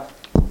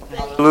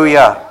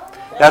Hallelujah.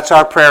 That's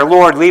our prayer.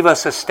 Lord, leave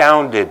us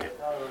astounded.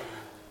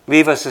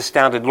 Leave us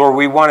astounded. Lord,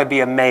 we want to be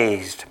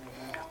amazed.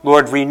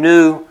 Lord,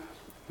 renew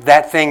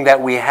that thing that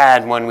we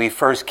had when we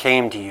first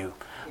came to you.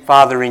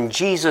 Father, in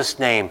Jesus'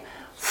 name,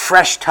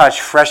 fresh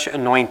touch, fresh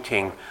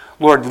anointing.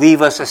 Lord,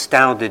 leave us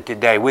astounded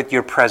today with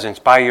your presence,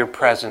 by your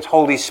presence.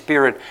 Holy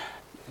Spirit,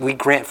 we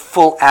grant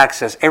full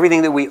access,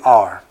 everything that we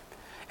are,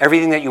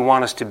 everything that you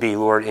want us to be,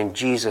 Lord, in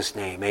Jesus'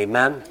 name.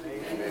 Amen?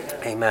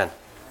 Amen. Amen.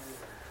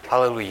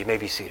 Hallelujah. You may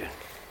be seated.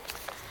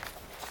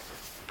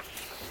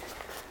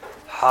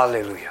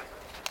 Hallelujah.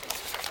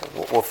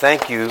 Well,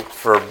 thank you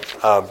for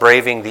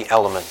braving the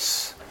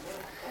elements.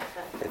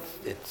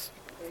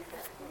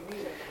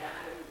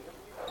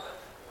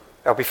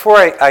 Now, before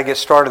I get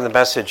started in the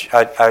message,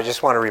 I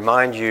just want to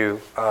remind you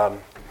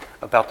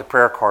about the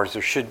prayer cards.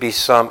 There should be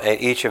some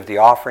at each of the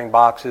offering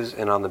boxes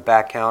and on the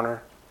back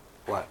counter.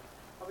 What?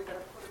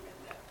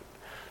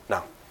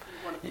 No.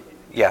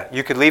 Yeah,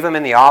 you could leave them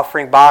in the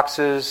offering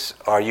boxes,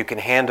 or you can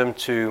hand them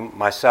to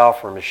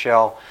myself or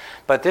Michelle.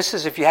 But this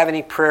is if you have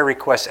any prayer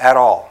requests at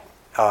all.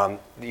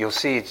 You'll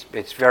see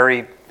it's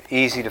very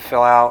easy to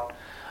fill out.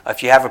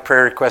 If you have a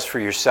prayer request for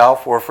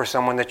yourself or for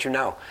someone that you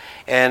know.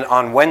 And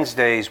on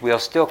Wednesdays, we'll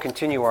still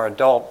continue our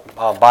adult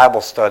Bible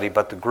study,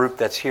 but the group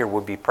that's here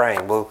will be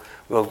praying. We'll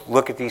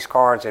look at these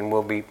cards and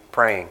we'll be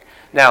praying.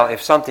 Now,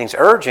 if something's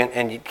urgent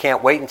and you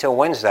can't wait until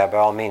Wednesday, by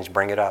all means,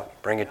 bring it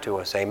up. Bring it to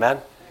us. Amen?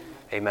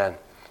 Amen.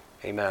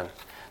 Amen.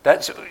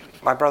 That's,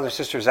 my brothers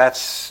and sisters,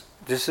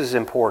 this is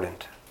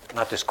important.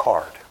 Not this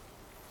card,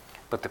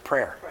 but the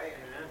prayer.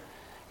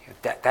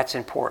 That's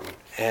important.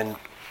 And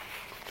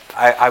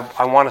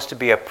I want us to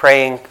be a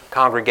praying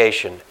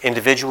congregation.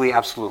 Individually,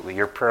 absolutely.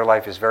 Your prayer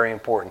life is very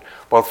important,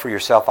 both for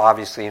yourself,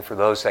 obviously, and for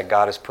those that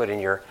God has put in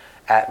your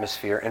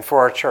atmosphere, and for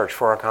our church,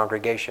 for our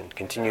congregation.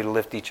 Continue to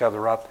lift each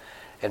other up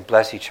and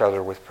bless each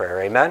other with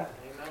prayer. Amen?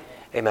 Amen.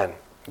 Amen.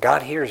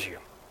 God hears you.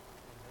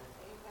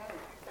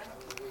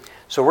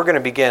 So we're going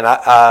to begin.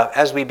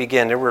 As we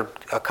begin, there were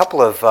a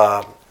couple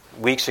of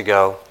weeks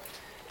ago,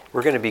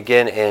 we're going to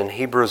begin in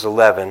Hebrews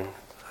 11,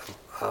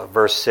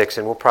 verse 6,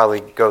 and we'll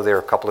probably go there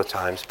a couple of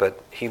times,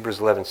 but Hebrews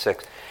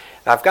 11:6.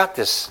 Now I've got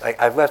this,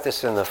 I've left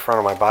this in the front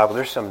of my Bible.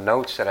 There's some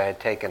notes that I had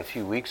taken a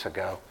few weeks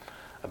ago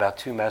about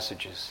two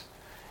messages.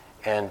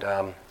 And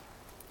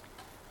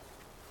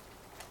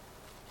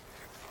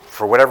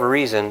for whatever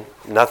reason,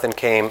 nothing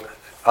came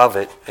of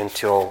it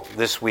until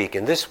this week.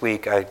 And this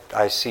week,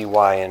 I see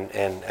why,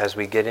 and as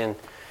we get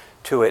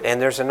into it.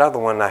 And there's another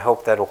one, I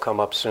hope that'll come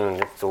up soon,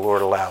 if the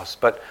Lord allows.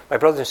 But my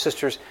brothers and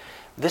sisters,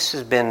 this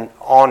has been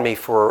on me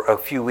for a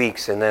few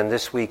weeks, and then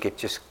this week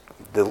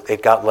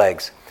it got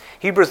legs.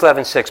 Hebrews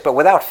 11:6, but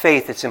without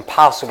faith it's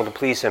impossible to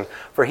please him,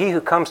 for he who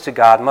comes to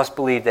God must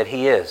believe that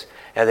he is,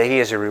 and that he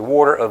is a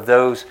rewarder of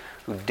those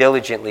who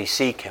diligently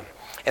seek him.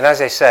 And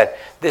as I said,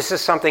 this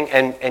is something,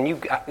 and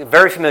you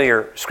very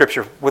familiar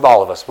scripture with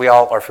all of us. We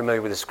all are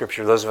familiar with the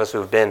scripture, those of us who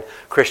have been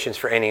Christians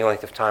for any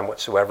length of time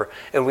whatsoever,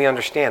 and we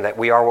understand that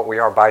we are what we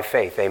are by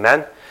faith.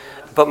 Amen?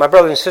 But my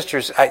brothers and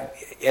sisters,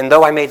 and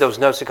though I made those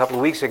notes a couple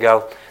of weeks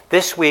ago,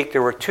 this week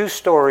there were two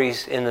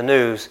stories in the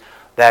news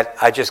that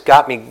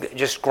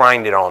just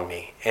grinded on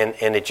me. And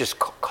it just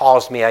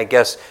caused me, I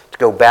guess, to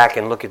go back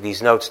and look at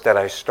these notes that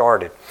I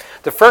started.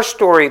 The first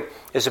story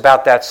is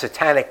about that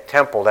satanic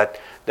temple that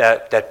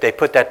they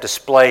put that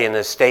display in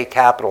the state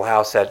capitol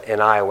house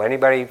in Iowa.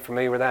 Anybody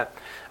familiar with that?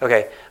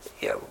 Okay.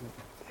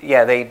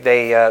 Yeah,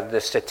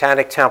 the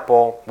satanic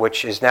temple,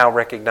 which is now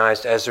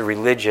recognized as a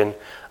religion,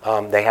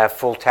 they have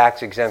full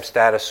tax-exempt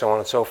status, so on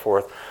and so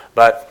forth.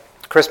 But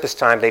Christmas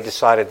time, they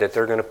decided that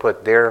they're going to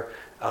put their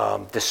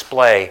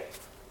display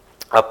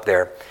up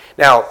there.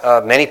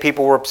 Now, many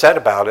people were upset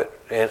about it,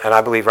 and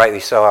I believe rightly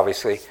so,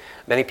 obviously.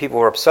 Many people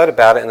were upset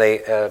about it, and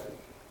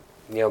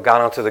they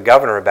got onto the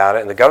governor about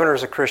it. And the governor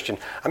is a Christian.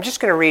 I'm just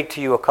going to read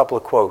to you a couple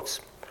of quotes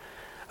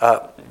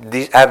out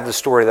of the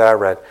story that I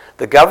read.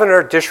 The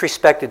governor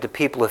disrespected the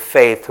people of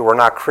faith who were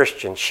not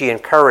Christians. She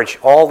encouraged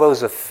all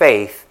those of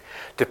faith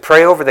to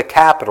pray over the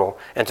Capitol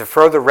and to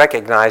further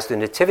recognize the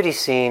nativity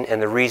scene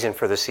and the reason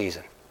for the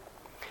season.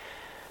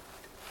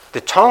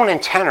 The tone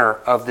and tenor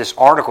of this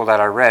article that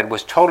I read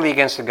was totally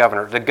against the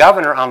governor. The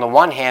governor, on the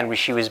one hand,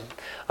 she was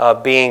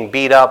being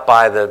beat up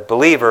by the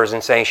believers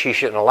and saying she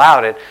shouldn't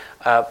allow it,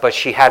 but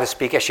she had to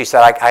speak. She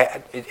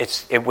said,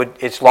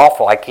 "It's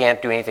lawful. I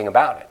can't do anything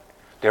about it.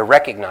 They're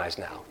recognized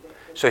now."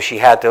 So she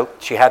had to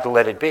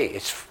let it be.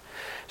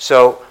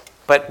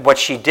 But what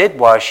she did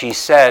was she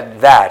said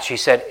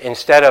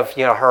instead of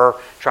her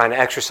trying to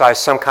exercise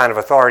some kind of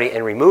authority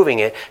and removing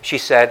it, she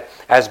said,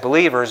 as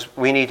believers,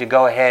 we need to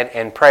go ahead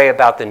and pray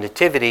about the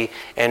nativity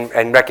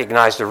and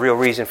recognize the real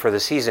reason for the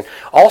season.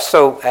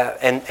 Also,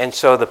 and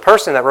so the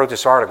person that wrote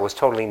this article was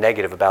totally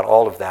negative about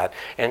all of that,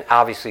 and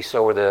obviously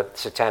so were the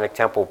Satanic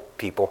Temple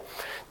people.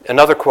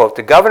 Another quote,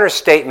 the governor's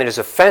statement is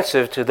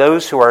offensive to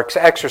those who are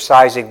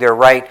exercising their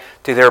right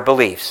to their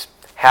beliefs.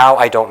 How,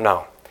 I don't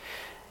know.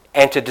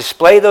 And to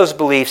display those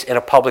beliefs in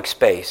a public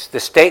space. The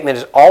statement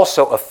is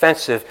also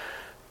offensive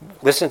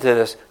listen to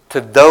this,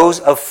 to those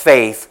of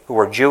faith who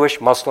are Jewish,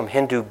 Muslim,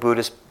 Hindu,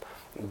 Buddhist,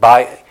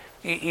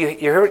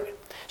 you heard?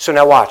 So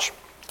now watch.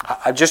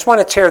 I just want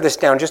to tear this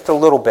down just a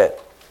little bit.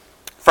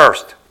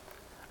 First,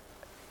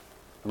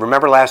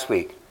 remember last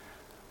week,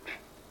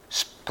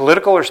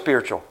 political or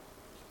spiritual?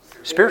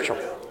 Spiritual.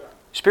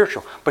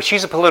 Spiritual. But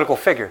she's a political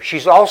figure.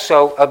 She's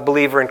also a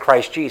believer in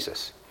Christ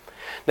Jesus.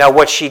 Now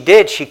what she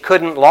did, she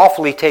couldn't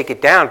lawfully take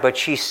it down, but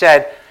she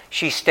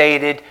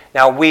stated,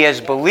 now we as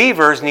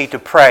believers need to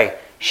pray.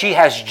 She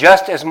has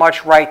just as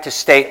much right to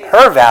state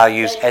her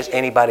values as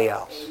anybody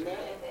else.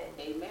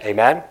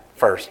 Amen?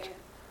 First.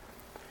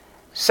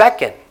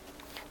 Second,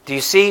 do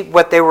you see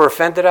what they were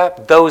offended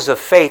at? Those of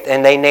faith,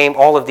 and they name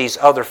all of these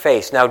other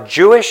faiths. Now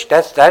Jewish,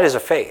 that is a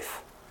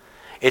faith.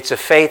 It's a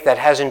faith that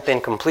hasn't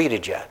been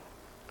completed yet.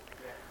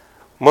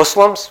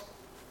 Muslims?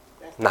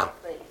 No.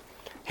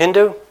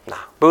 Hindu? No.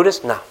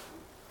 Buddhist? No.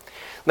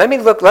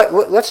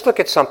 Let's look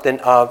at something,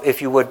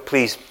 if you would,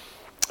 please.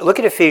 Look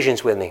at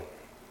Ephesians with me.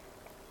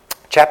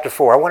 Chapter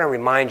 4. I want to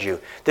remind you,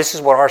 this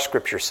is what our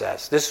Scripture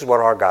says. This is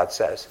what our God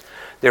says.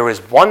 There is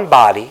one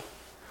body,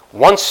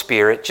 one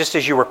Spirit, just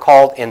as you were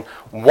called in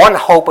one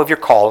hope of your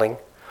calling,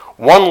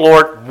 one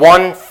Lord,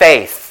 one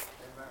faith.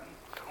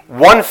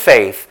 One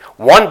faith,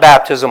 one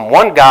baptism,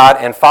 one God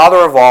and Father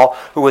of all,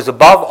 who is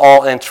above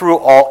all and through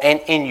all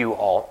and in you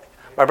all.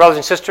 My brothers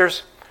and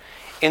sisters,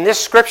 in this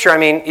scripture, I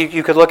mean,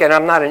 you could look at,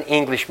 I'm not an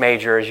English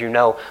major, as you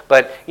know,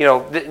 but,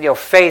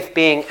 faith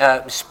being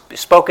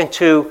spoken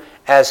to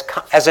as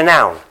a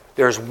noun.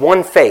 There's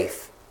one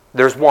faith.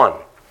 There's one.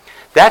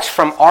 That's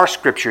from our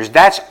scriptures.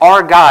 That's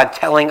our God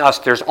telling us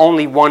there's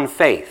only one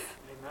faith.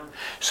 Amen.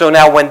 So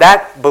now when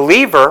that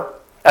believer,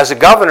 as a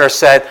governor,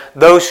 said,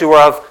 those who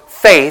are of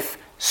faith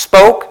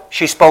spoke,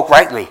 she spoke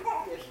rightly.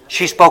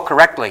 She spoke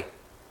correctly.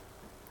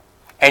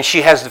 And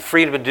she has the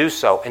freedom to do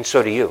so, and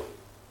so do you.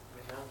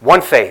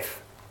 One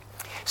faith.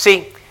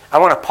 See, I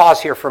want to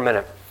pause here for a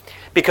minute,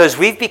 because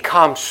we've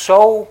become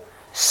so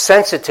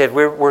sensitive.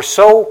 We're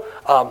so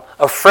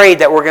afraid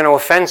that we're going to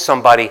offend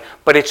somebody,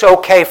 but it's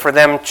okay for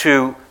them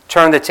to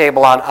turn the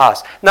table on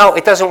us. No,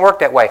 it doesn't work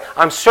that way.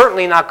 I'm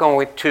certainly not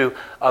going to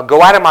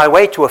go out of my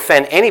way to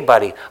offend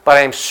anybody, but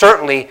I'm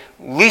certainly,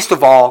 least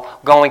of all,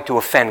 going to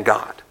offend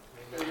God.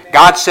 Amen.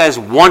 God says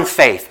one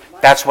faith.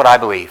 That's what I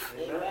believe.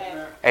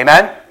 Amen?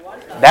 Amen?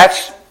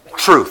 That's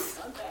truth.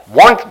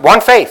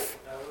 One faith.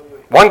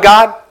 One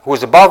God who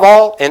is above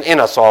all and in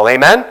us all.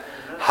 Amen? Amen?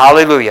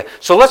 Hallelujah.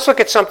 So let's look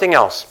at something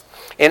else.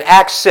 In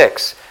Acts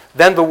 6,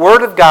 then the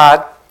word of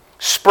God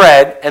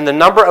spread, and the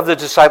number of the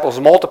disciples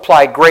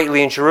multiplied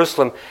greatly in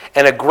Jerusalem,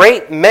 and a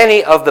great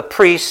many of the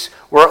priests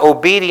were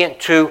obedient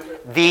to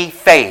the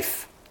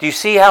faith. Do you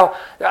see how?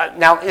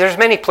 Now, there's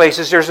many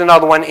places. There's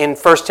another one in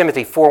 1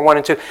 Timothy 4, 1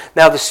 and 2.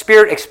 Now, the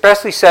Spirit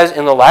expressly says,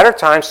 in the latter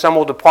times, some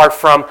will depart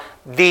from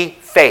the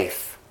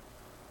faith,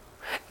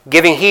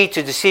 giving heed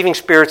to deceiving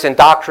spirits and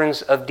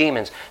doctrines of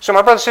demons. So,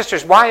 my brothers and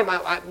sisters, why am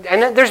I,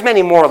 and there's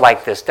many more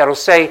like this that'll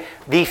say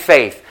the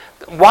faith.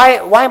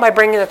 Why am I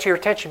bringing that to your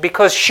attention?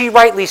 Because she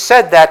rightly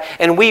said that,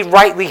 and we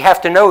rightly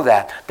have to know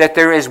that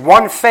there is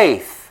one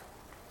faith.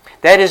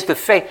 That is the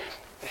faith.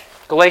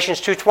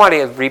 Galatians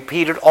 2:20, I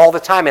repeat it all the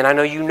time, and I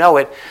know you know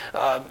it.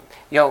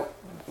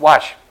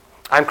 Watch.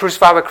 I'm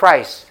crucified with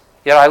Christ,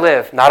 yet I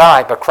live. Not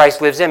I, but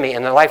Christ lives in me.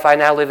 And the life I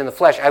now live in the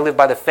flesh, I live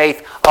by the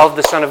faith of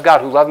the Son of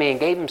God, who loved me and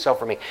gave himself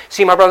for me.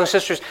 See, my brothers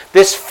and sisters,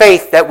 this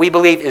faith that we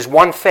believe is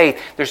one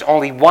faith. There's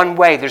only one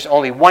way. There's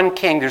only one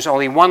King. There's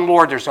only one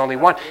Lord. There's only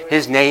one.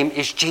 His name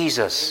is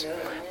Jesus.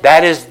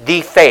 That is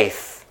the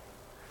faith.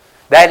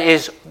 That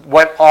is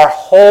what our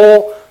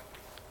whole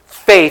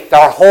faith,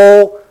 our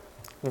whole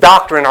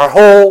doctrine, our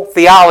whole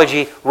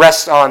theology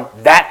rests on,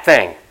 that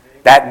thing.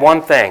 That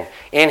one thing.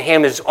 In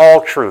him is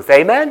all truth.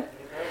 Amen?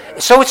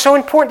 So it's so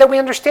important that we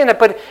understand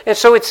that. And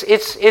so it's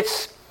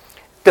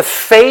the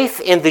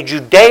faith in the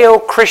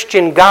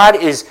Judeo-Christian God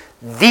is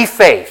the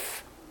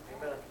faith.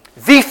 Amen.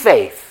 The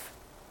faith.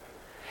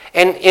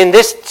 And in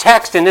this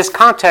text, in this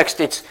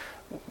context,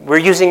 we're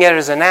using it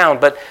as a noun.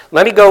 But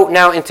let me go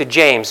now into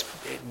James.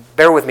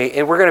 Bear with me.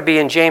 And we're going to be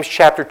in James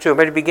chapter 2. I'm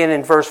going to begin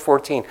in verse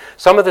 14.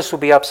 Some of this will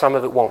be up, some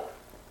of it won't.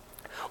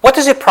 What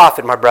does it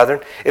profit, my brethren,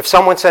 if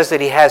someone says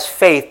that he has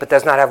faith but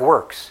does not have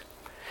works?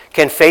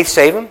 Can faith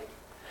save him?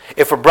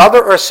 If a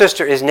brother or a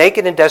sister is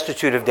naked and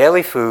destitute of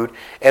daily food,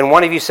 and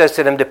one of you says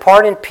to them,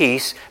 depart in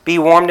peace, be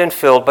warmed and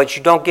filled, but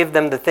you don't give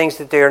them the things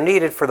that they are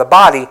needed for the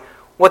body,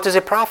 what does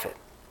it profit?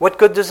 What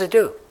good does it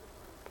do?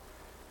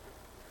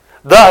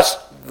 Thus,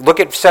 look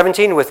at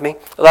 17 with me,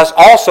 thus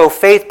also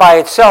faith by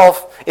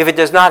itself, if it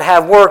does not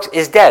have works,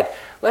 is dead.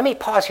 Let me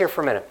pause here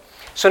for a minute.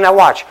 So now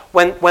watch.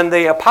 When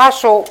the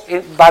apostle,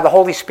 by the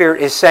Holy Spirit,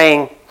 is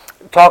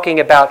talking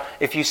about,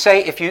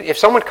 if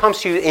someone comes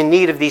to you in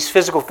need of these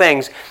physical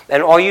things,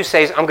 and all you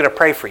say is, I'm going to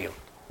pray for you.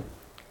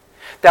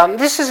 Now,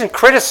 this isn't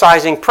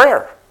criticizing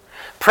prayer.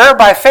 Prayer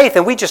by faith,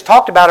 and we just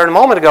talked about it a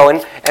moment ago,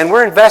 and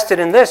we're invested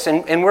in this,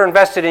 and we're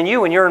invested in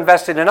you, and you're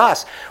invested in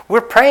us.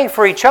 We're praying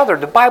for each other.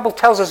 The Bible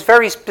tells us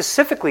very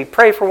specifically,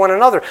 pray for one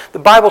another. The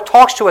Bible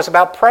talks to us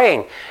about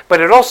praying,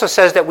 but it also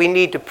says that we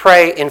need to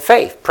pray in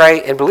faith,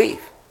 pray and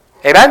believe.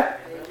 Amen?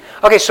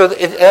 Okay, so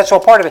that's all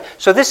part of it.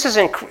 So this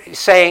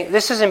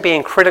isn't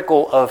being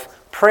critical of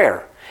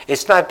prayer.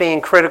 It's not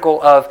being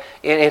critical of,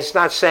 it's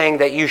not saying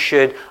that you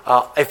should,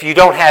 if you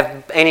don't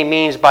have any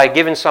means by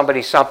giving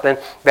somebody something,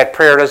 that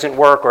prayer doesn't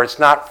work, or it's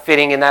not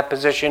fitting in that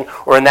position,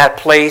 or in that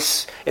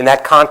place, in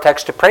that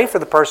context, to pray for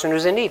the person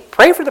who's in need.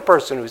 Pray for the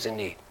person who's in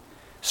need.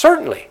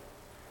 Certainly.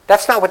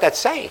 That's not what that's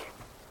saying.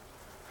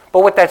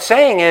 But what that's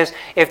saying is,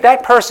 if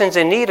that person's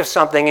in need of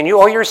something, and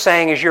all you're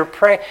saying is you're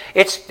praying,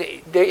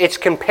 it's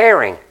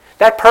comparing.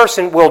 That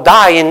person will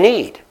die in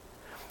need.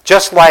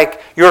 Just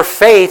like your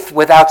faith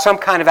without some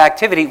kind of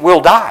activity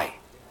will die.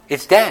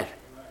 It's dead.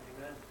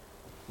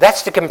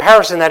 That's the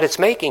comparison that it's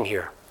making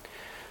here.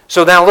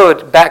 So now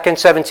look, back in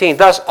 17.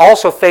 Thus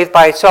also faith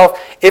by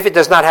itself, if it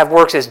does not have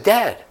works, is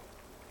dead.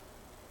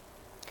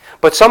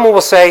 But someone will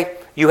say,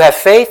 you have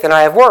faith and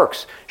I have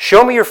works.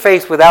 Show me your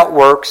faith without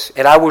works,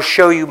 and I will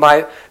show you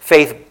my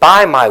faith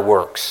by my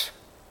works.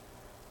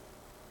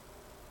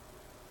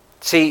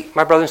 See,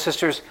 my brothers and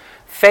sisters,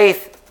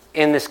 faith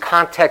in this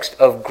context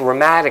of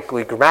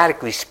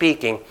grammatically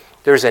speaking,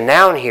 there's a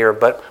noun here,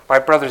 but my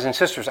brothers and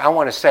sisters, I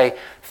want to say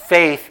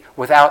faith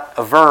without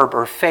a verb,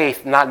 or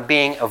faith not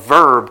being a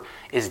verb,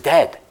 is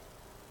dead.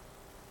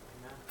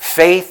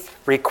 Faith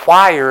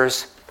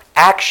requires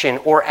action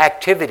or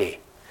activity.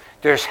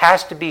 There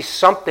has to be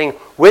something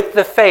with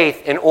the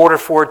faith in order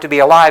for it to be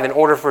alive, in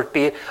order for it to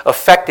be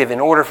effective, in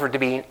order for it to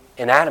be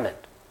inanimate.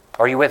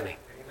 Are you with me?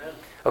 Amen.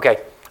 Okay,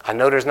 I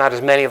know there's not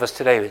as many of us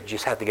today, but you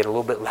just have to get a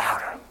little bit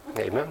louder.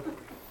 Amen.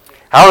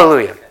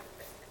 Hallelujah.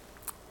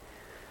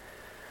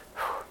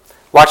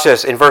 Watch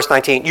this in verse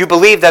 19. You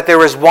believe that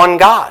there is one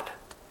God.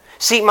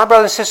 See, my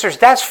brothers and sisters,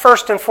 that's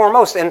first and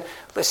foremost. And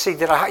let's see,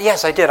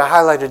 yes, I did. I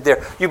highlighted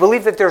there. You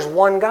believe that there's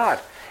one God.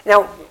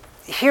 Now,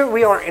 here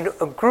we are in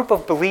a group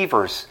of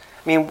believers.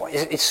 I mean,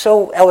 it's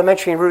so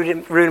elementary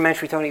and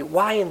rudimentary, Tony.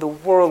 Why in the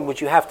world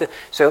would you have to?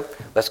 So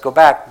let's go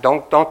back.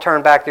 Don't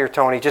turn back there,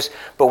 Tony.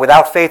 But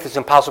without faith, it's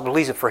impossible to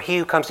believe it. For he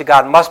who comes to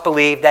God must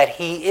believe that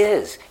he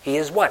is. He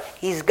is what?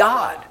 He's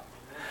God.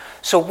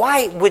 So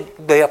why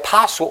would the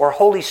apostle or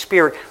Holy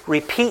Spirit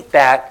repeat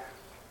that?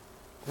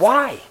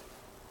 Why?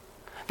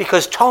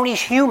 Because Tony's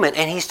human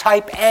and he's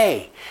type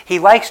A. He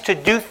likes to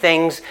do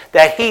things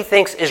that he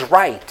thinks is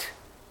right.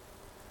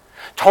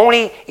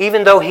 Tony,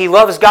 even though he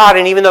loves God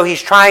and even though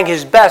he's trying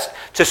his best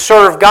to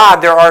serve God,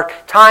 there are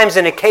times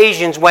and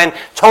occasions when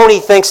Tony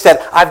thinks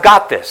that I've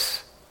got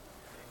this.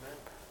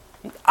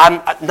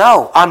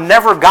 I'm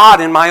never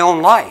God in my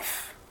own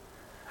life.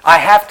 I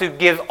have to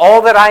give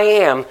all that I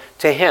am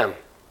to him.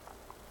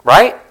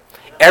 Right?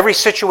 Every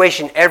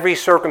situation, every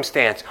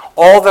circumstance,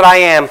 all that I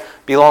am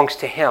belongs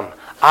to him.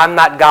 I'm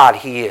not God,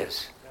 he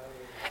is.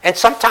 And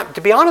sometimes,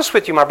 to be honest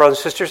with you, my brothers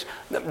and sisters,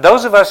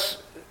 those of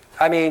us,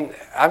 I mean,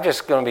 I'm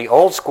just going to be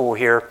old school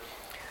here.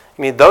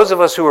 I mean, those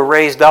of us who are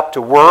raised up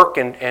to work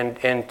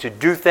and to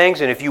do things,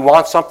 and if you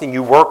want something,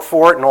 you work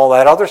for it and all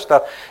that other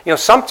stuff,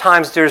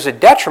 sometimes there's a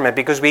detriment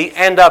because we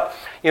end up,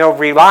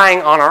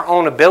 relying on our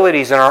own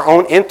abilities and our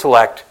own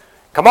intellect.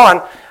 Come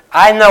on.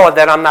 I know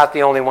that I'm not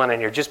the only one in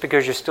here just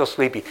because you're still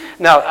sleepy.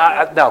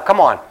 No, come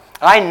on.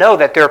 I know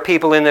that there are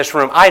people in this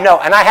room. I know,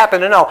 and I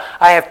happen to know.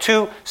 I have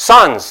two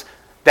sons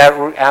that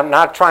I'm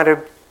not trying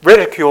to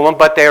ridicule them,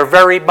 but they are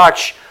very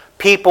much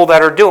people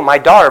that are doing. My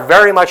daughter,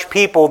 very much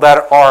people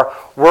that are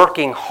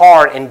working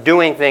hard and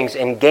doing things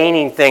and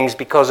gaining things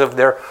because of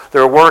their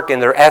work and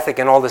their ethic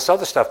and all this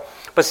other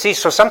stuff. But see,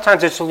 so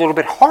sometimes it's a little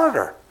bit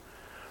harder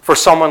for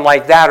someone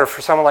like that or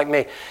for someone like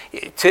me.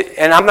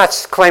 And I'm not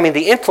claiming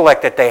the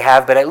intellect that they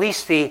have, but at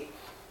least the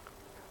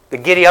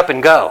giddy up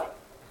and go.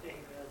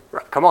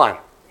 Come on.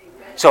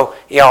 So,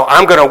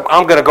 I'm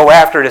gonna go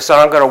after this, and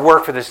I'm gonna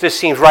work for this. This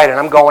seems right, and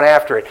I'm going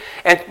after it.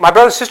 And my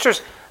brothers and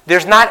sisters,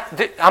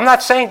 I'm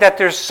not saying that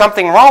there's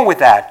something wrong with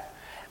that.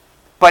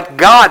 But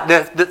God,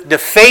 the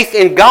faith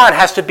in God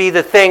has to be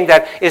the thing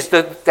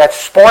that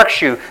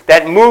sparks you,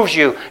 that moves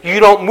you.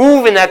 You don't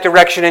move in that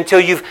direction until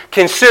you've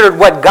considered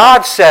what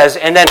God says,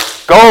 and then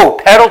go,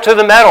 pedal to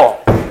the metal.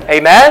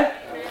 Amen?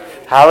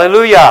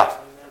 Hallelujah.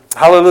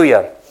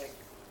 Hallelujah.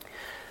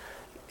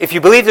 If you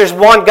believe there's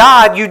one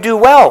God, you do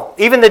well.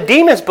 Even the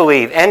demons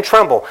believe and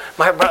tremble.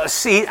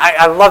 See,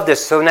 I love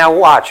this. So now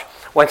watch.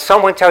 When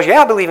someone tells you,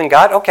 I believe in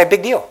God, okay,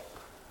 big deal.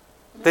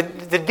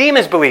 The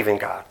demons believe in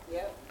God.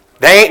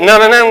 They ain't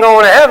none of them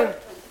going to heaven.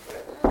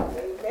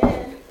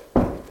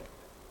 Amen.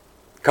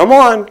 Come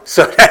on.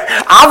 So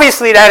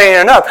obviously that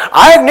ain't enough.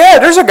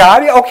 There's a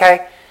God.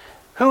 Okay.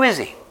 Who is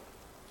he?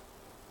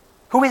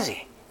 Who is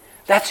he?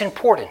 That's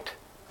important.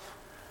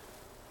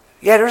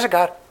 Yeah, there's a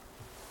God.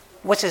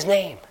 What's his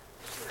name?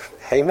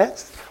 Amen.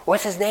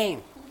 What's his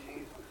name?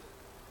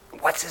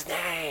 What's his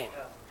name?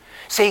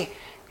 See,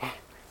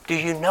 do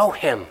you know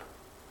him?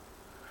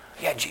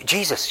 Yeah,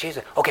 Jesus.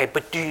 Okay,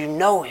 but do you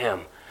know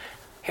him?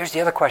 Here's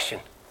the other question.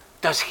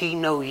 does he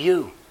know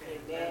you?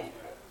 Amen.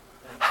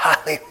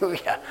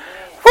 Hallelujah.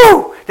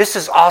 Woo! This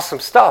is awesome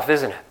stuff,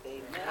 isn't it?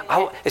 I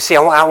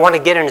want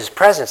to get in his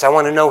presence. I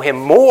want to know him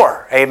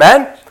more.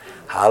 Amen?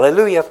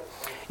 Hallelujah.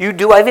 You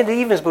do, I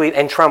even believe,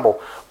 and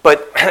tremble.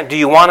 But do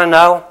you want to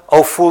know,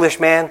 oh foolish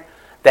man,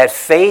 that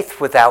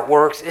faith without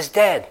works is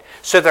dead?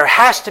 So there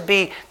has to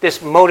be this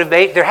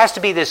there has to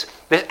be this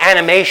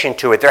animation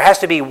to it. There has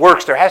to be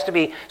works. There has to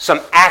be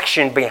some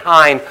action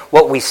behind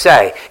what we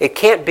say. It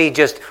can't be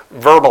just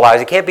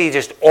verbalized. It can't be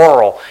just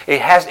oral.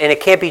 And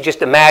it can't be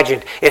just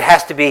imagined. It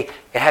has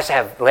to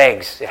have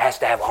legs. It has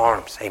to have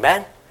arms.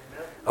 Amen?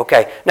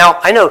 Okay. Now,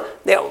 I know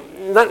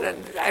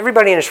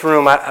everybody in this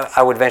room,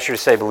 I would venture to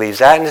say, believes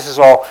that. And this is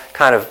all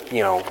kind of,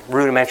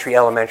 rudimentary,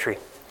 elementary.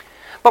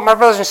 But my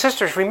brothers and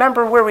sisters,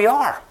 remember where we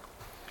are.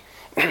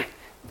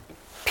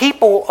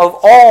 People of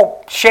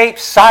all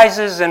shapes,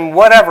 sizes, and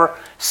whatever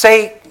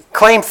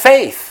claim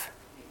faith.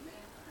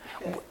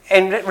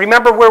 And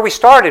remember where we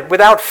started.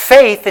 Without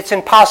faith, it's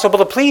impossible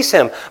to please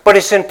him. But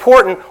it's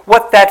important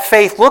what that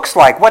faith looks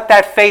like, what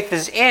that faith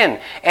is in.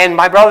 And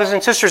my brothers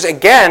and sisters,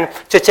 again,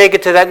 to take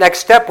it to that next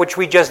step, which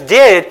we just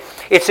did,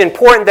 it's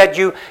important that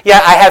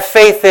I have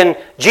faith in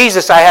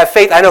Jesus. I have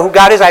faith. I know who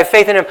God is. I have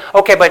faith in him.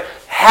 Okay, but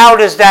how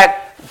does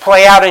that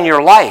play out in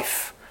your life?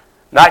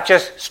 Not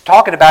just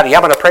talking about it. Yeah,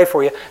 I'm going to pray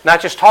for you.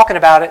 Not just talking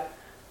about it,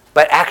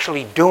 but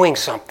actually doing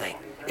something.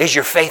 Is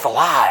your faith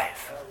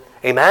alive?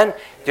 Amen?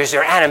 Is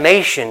there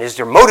animation? Is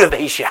there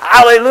motivation?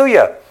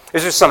 Hallelujah.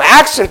 Is there some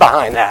action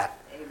behind that?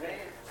 Amen.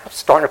 I'm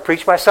starting to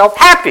preach myself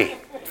happy.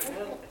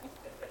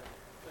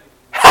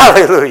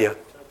 Hallelujah.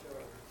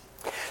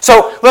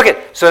 So,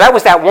 so that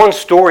was that one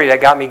story that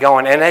got me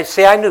going. And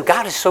I knew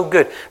God is so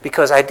good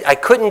because I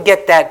couldn't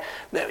get that,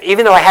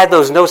 even though I had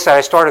those notes that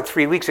I started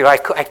 3 weeks ago, I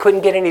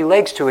couldn't get any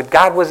legs to it.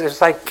 It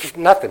was like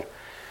nothing.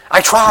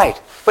 I tried,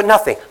 but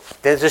nothing.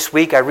 Then this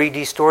week I read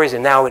these stories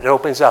and now it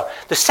opens up.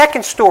 The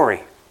second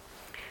story,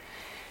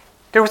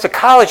 there was a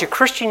college, a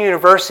Christian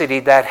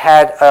university that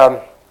had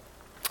a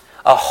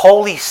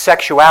holy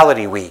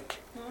sexuality week.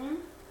 Mm-hmm.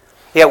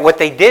 Yeah, what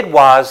they did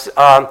was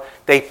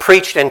they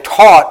preached and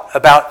taught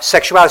about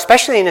sexuality,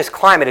 especially in this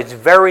climate. It's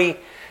very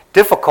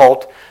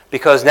difficult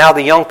because now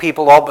the young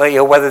people,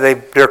 whether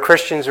they're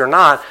Christians or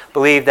not,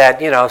 believe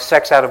that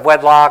sex out of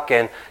wedlock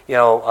and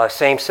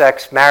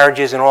same-sex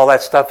marriages and all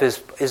that stuff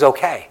is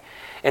okay.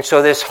 And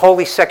so this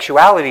Holy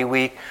Sexuality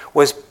Week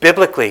was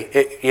biblically,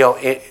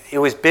 it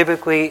was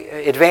biblically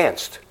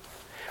advanced,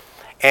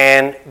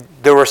 and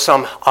there were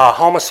some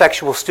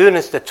homosexual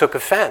students that took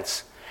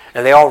offense,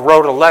 and they all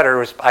wrote a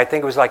letter. I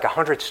think it was like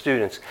 100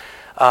 students.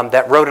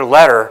 That wrote a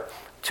letter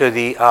to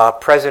the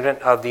president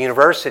of the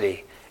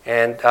university,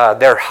 and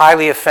they're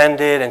highly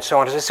offended and so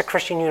on. It's a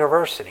Christian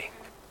university.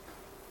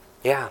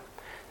 Yeah.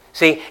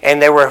 See,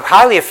 and they were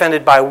highly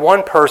offended by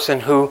one person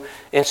who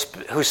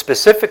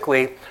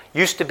specifically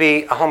used to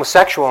be a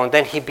homosexual, and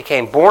then he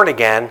became born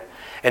again,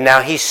 and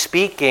now he's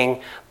speaking,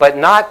 but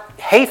not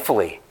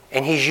hatefully,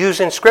 and he's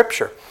using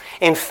Scripture.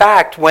 In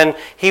fact, when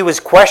he was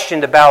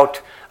questioned about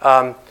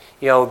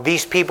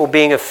these people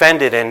being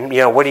offended, and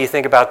what do you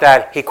think about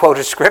that? He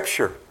quoted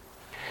Scripture.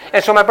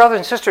 And so my brothers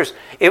and sisters,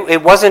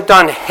 it wasn't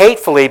done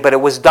hatefully, but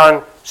it was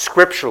done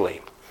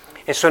scripturally.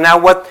 And so now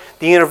what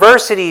the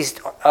universities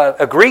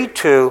agreed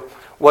to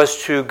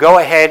was to go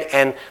ahead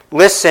and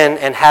listen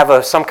and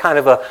have some kind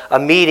of a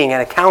meeting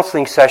and a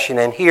counseling session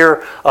and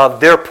hear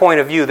their point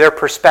of view, their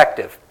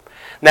perspective.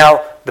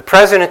 Now, the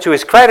president, to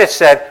his credit,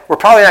 said, we're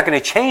probably not going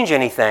to change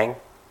anything,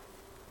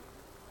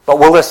 but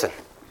we'll listen.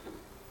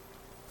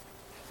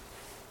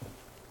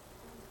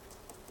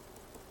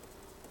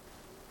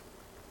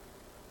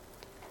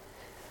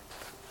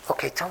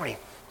 Okay, Tony,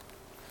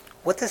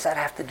 what does that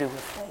have to do with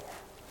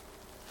faith?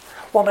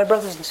 Well, my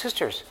brothers and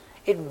sisters,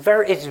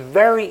 it's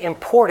very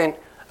important,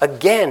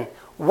 again,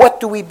 what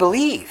do we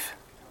believe?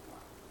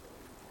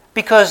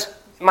 Because,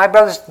 my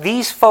brothers,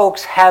 these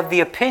folks have the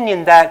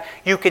opinion that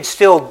you could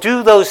still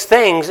do those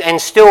things and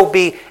still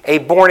be a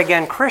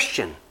born-again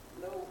Christian.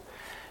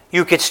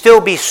 You could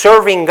still be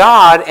serving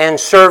God and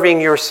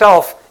serving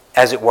yourself,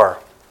 as it were.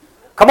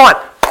 Come on,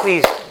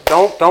 please,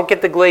 don't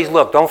get the glazed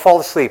look. Don't fall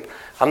asleep.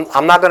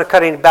 I'm not going to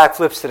cut any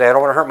backflips today. I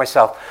don't want to hurt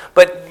myself.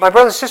 But my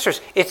brothers and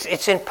sisters,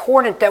 it's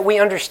important that we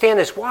understand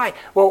this. Why?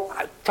 Well,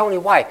 Tony,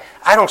 why?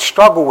 I don't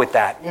struggle with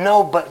that.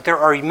 No, but there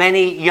are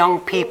many young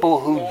people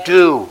who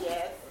do.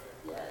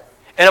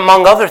 And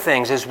among other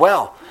things as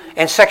well.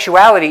 And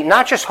sexuality,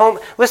 not just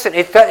listen,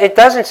 it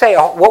doesn't say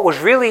what was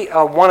really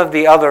one of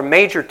the other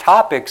major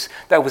topics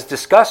that was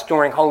discussed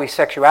during Holy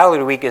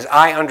Sexuality Week, as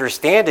I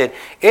understand it,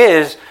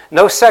 is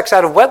no sex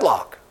out of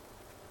wedlock.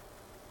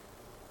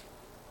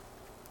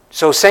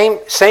 So same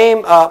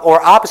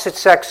or opposite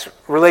sex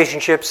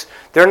relationships,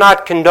 they're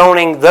not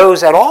condoning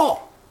those at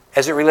all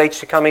as it relates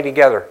to coming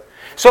together.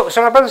 So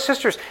my brothers and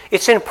sisters,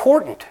 it's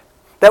important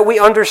that we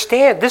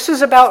understand this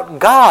is about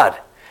God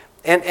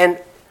and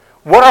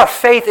what our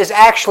faith is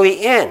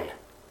actually in.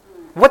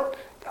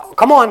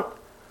 Come on.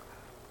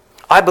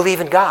 I believe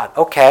in God.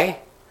 Okay.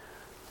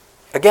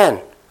 Again,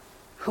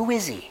 who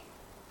is He?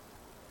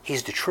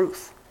 He's the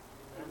truth.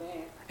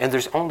 And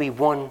there's only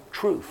one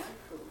truth.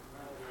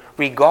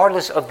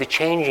 Regardless of the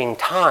changing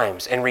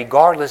times and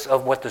regardless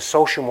of what the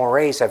social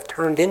mores have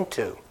turned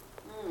into,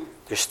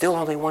 there's still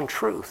only one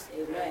truth.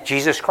 Amen.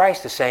 Jesus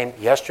Christ the same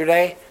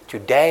yesterday,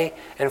 today,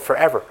 and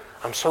forever.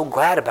 I'm so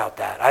glad about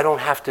that. I don't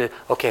have to,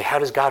 okay, how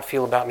does God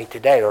feel about me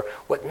today? Or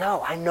what?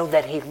 No, I know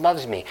that He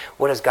loves me.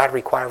 What does God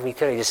require of me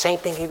today? The same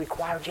thing He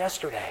required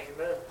yesterday.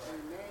 Amen.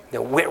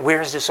 Now,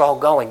 where is this all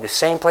going? The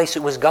same place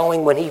it was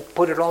going when He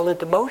put it all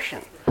into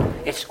motion.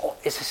 It's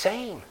the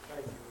same.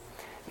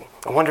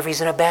 I wonder if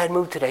He's in a bad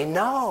mood today.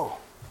 No.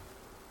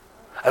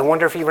 I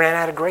wonder if He ran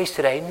out of grace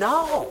today.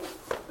 No.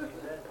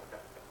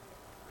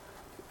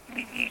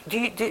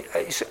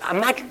 I'm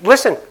not.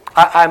 Listen.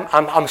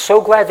 I'm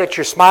so glad that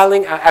you're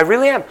smiling. I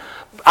really am.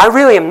 I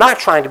really am not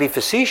trying to be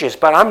facetious,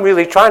 but I'm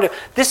really trying to.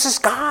 This is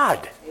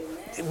God.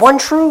 Amen. One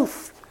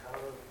truth.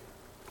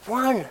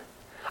 One.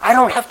 I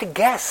don't have to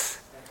guess.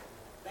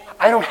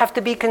 I don't have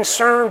to be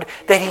concerned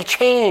that He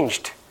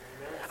changed.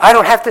 I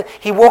don't have to.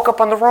 He woke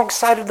up on the wrong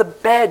side of the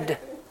bed.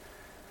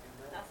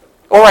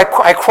 Or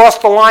I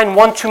crossed the line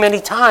one too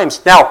many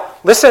times. Now,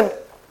 listen.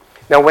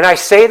 Now, when I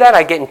say that,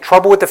 I get in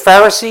trouble with the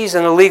Pharisees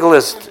and the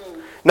legalists.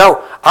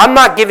 No, I'm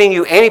not giving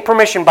you any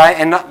permission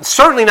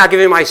certainly not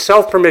giving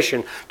myself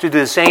permission to do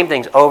the same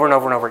things over and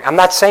over and over again. I'm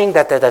not saying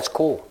that's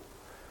cool.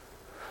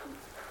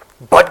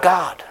 But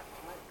God.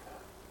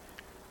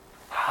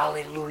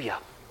 Hallelujah.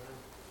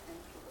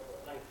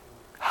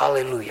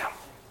 Hallelujah.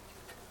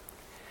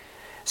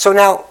 So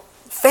now,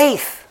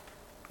 faith.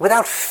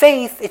 Without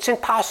faith, it's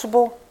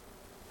impossible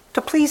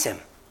to please Him.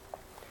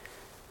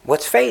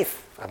 What's faith?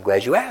 I'm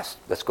glad you asked.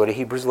 Let's go to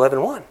Hebrews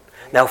 11:1.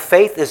 Now,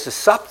 faith is the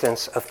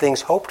substance of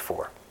things hoped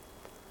for,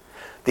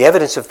 the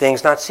evidence of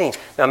things not seen.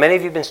 Now, many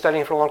of you have been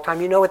studying for a long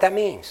time. You know what that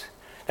means.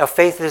 Now,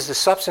 faith is the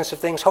substance of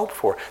things hoped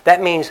for.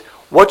 That means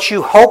what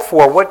you hope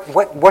for,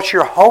 what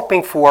you're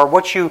hoping for,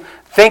 what you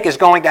think is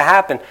going to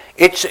happen,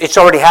 it's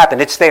already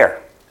happened. It's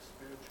there.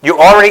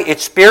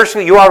 It's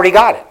spiritually, you already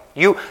got it.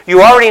 You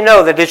already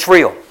know that it's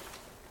real.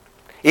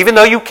 Even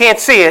though you can't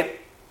see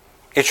it,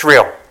 it's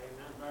real.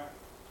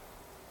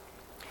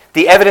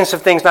 The evidence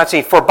of things not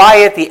seen. For by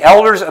it the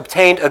elders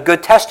obtained a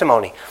good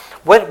testimony.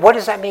 What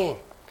does that mean?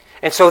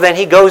 And so then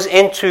he goes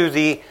into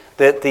the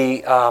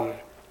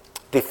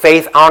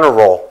faith honor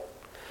roll.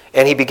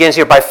 And he begins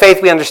here, by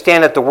faith we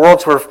understand that the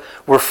worlds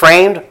were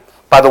framed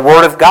by the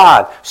word of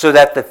God, so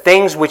that the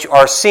things which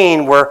are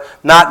seen were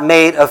not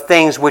made of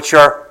things which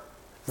are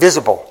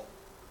visible.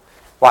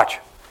 Watch.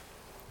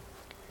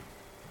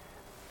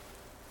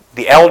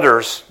 The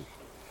elders,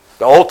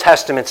 the Old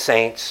Testament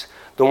saints,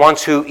 the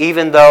ones who,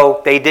 even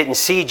though they didn't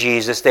see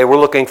Jesus, they were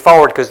looking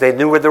forward because they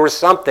knew there was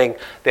something.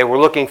 They were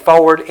looking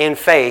forward in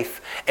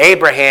faith.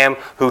 Abraham,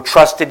 who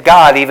trusted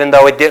God, even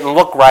though it didn't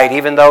look right,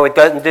 even though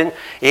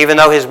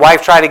his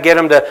wife tried to get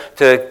him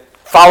to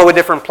follow a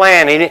different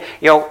plan.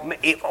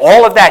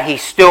 All of that, he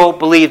still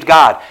believed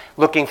God,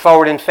 looking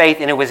forward in faith,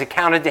 and it was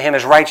accounted to him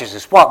as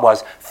righteousness. What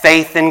was?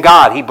 Faith in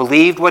God. He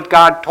believed what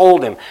God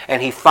told him,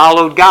 and he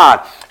followed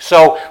God.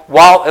 So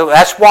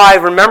that's why,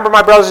 remember,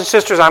 my brothers and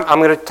sisters, I'm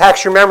going to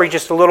tax your memory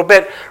just a little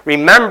bit.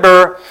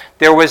 Remember,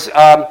 there was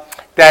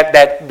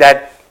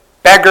that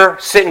beggar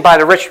sitting by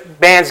the rich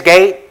man's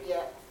gate.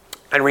 Yeah.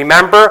 And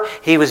remember,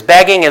 he was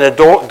begging, and the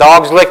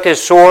dogs licked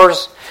his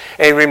sores.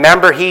 And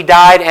remember, he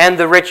died, and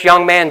the rich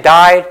young man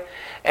died.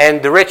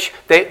 And the rich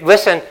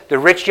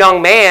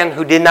young man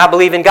who did not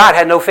believe in God,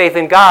 had no faith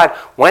in God,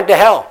 went to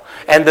hell.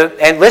 And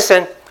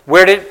listen,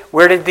 where did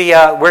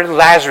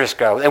Lazarus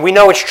go? And we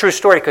know it's a true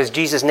story because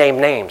Jesus named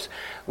names.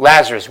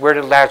 Lazarus, where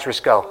did Lazarus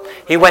go?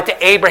 He went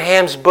to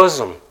Abraham's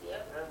bosom.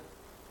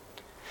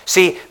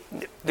 See,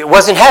 it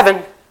wasn't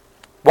heaven.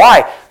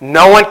 Why?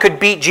 No one could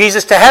beat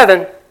Jesus to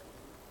heaven.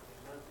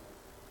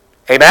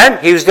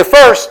 Amen? He was the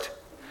first.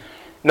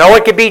 No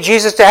one could beat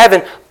Jesus to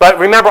heaven. But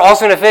remember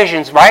also in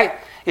Ephesians, right?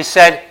 It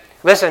said,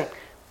 listen,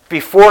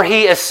 before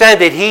he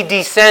ascended, he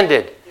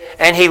descended.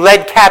 And he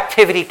led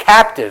captivity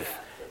captive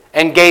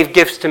and gave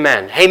gifts to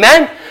men.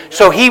 Amen?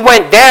 So he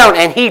went down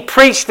and he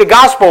preached the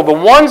gospel. The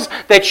one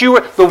that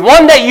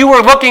you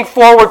were looking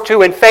forward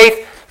to in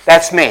faith,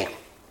 that's me.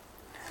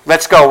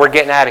 Let's go. We're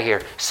getting out of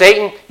here.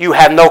 Satan, you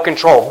have no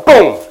control.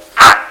 Boom.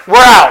 We're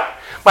out.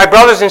 My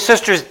brothers and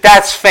sisters,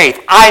 that's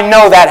faith. I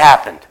know that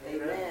happened.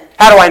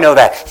 How do I know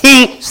that?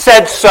 He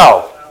said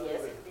so.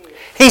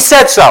 He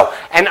said so.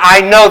 And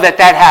I know that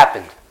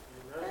happened.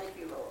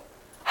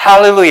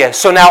 Hallelujah.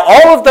 So now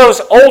all of those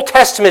Old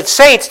Testament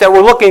saints that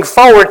were looking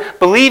forward,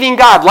 believing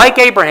God, like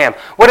Abraham.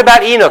 What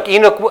about Enoch?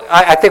 Enoch,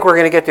 I think we're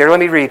going to get there. Let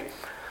me read.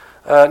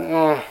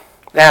 We're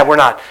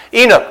not.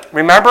 Enoch,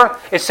 remember?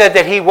 It said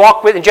that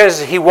in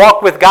Genesis, he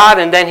walked with God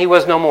and then he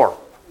was no more.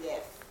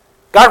 Yes.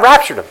 God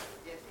raptured him.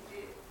 Yes, he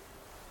did.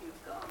 He was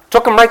gone.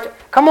 Took him right there.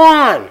 Come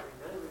on.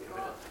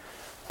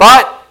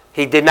 But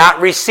he did not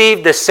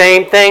receive the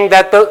same thing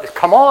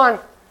come on.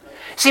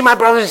 See, my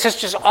brothers and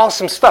sisters,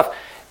 awesome stuff.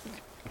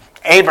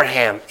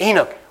 Abraham,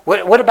 Enoch.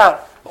 What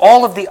about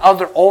all of the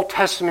other Old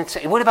Testament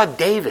saints? What about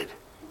David?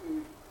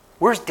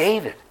 Where's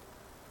David?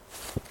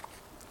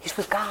 He's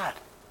with God.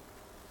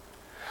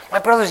 My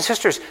brothers and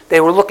sisters,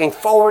 they were looking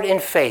forward in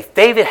faith.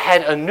 David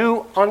had a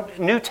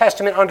New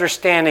Testament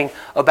understanding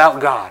about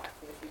God.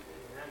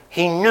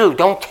 He knew,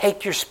 don't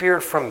take your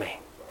spirit from me.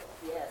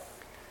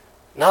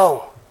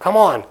 No, come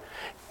on.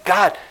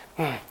 God,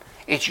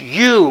 it's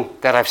you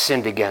that I've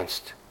sinned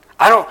against.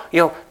 I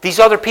don't, these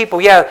other people,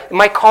 it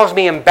might cause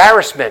me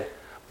embarrassment,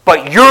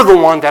 but you're the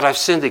one that I've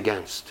sinned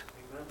against.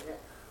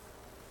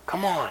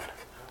 Come on.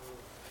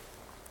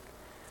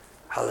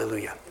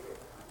 Hallelujah.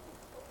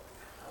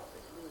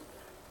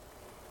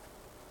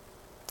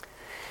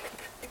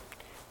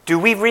 Do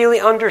we really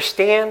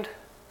understand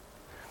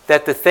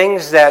that the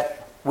things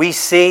that we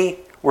see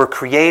were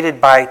created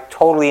by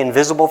totally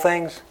invisible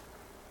things?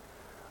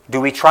 Do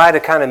we try to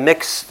kind of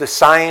mix the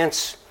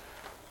science,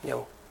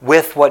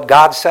 with what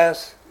God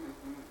says?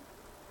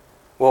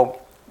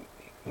 Well,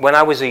 when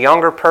I was a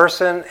younger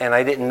person and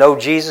I didn't know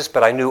Jesus,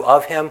 but I knew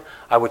of him,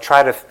 I would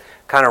try to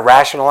kind of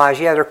rationalize,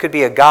 there could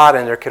be a God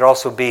and there could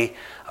also be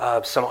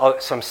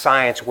some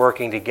science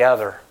working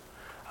together.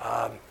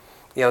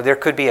 There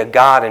could be a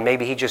God and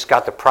maybe he just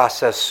got the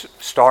process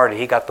started.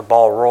 He got the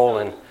ball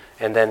rolling.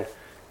 And then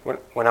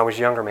when I was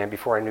younger, man,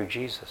 before I knew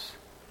Jesus.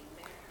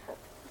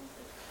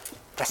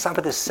 That's not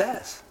what this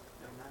says.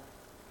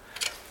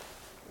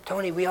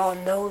 Tony, we all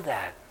know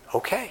that.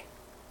 Okay,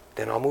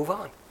 then I'll move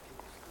on.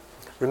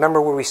 Remember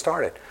where we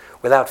started.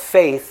 Without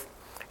faith,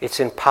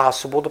 it's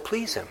impossible to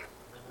please him.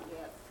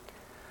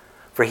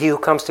 For he who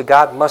comes to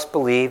God must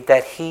believe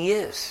that he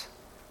is.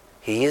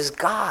 He is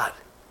God.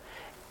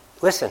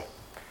 Listen,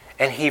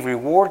 and he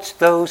rewards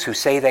those who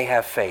say they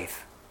have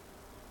faith.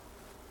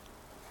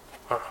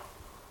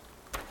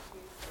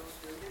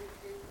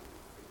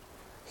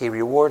 He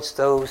rewards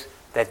those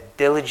that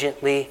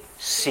diligently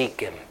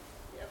seek him.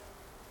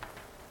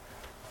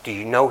 Do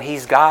you know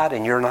he's God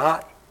and you're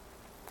not?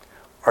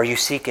 Are you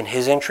seeking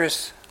his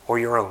interests or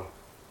your own?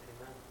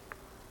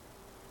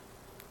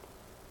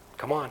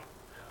 Come on.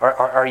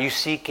 Are you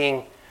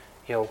seeking,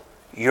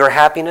 your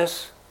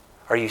happiness?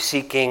 Are you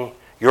seeking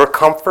your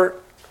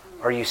comfort?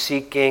 Are you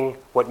seeking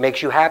what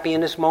makes you happy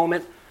in this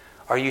moment?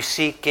 Are you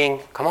seeking,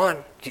 come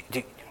on,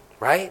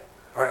 right?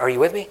 Are you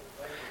with me?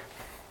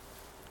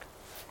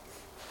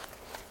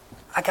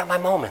 I got my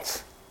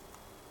moments.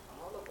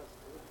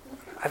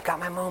 I've got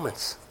my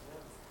moments.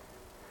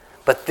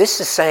 But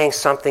this is saying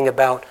something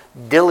about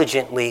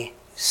diligently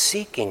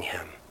seeking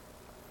him.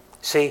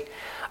 See,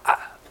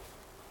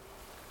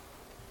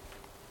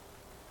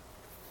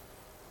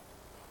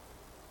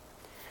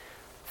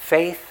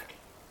 faith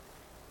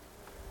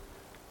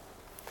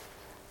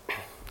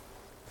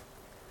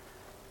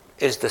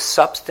is the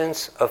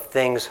substance of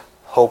things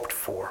hoped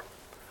for.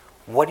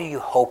 What are you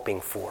hoping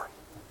for?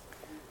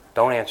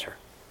 Don't answer.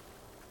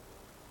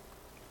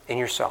 In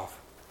yourself.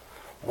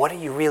 What are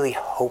you really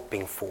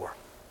hoping for?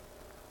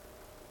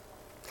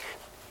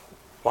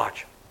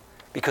 Watch.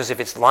 Because if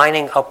it's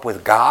lining up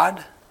with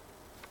God,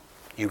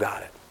 you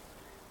got it.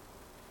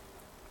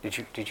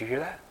 Did you hear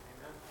that?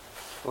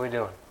 What are we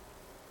doing?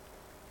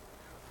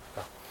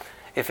 Oh.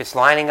 If it's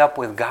lining up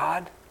with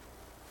God,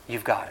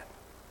 you've got it.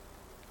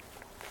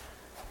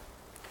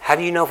 How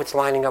do you know if it's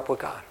lining up with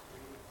God?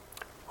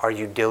 Are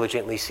you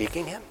diligently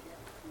seeking him?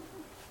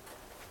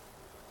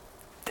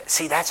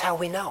 See, that's how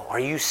we know. Are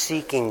you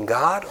seeking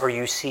God or are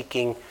you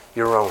seeking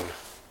your own?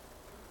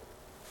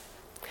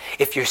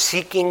 If you're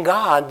seeking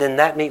God, then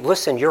that means,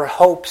 listen, your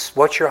hopes,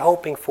 what you're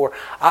hoping for.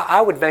 I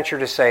would venture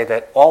to say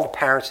that all the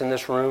parents in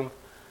this room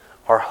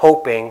are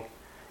hoping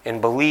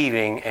and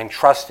believing and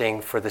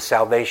trusting for the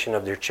salvation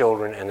of their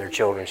children and their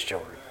children's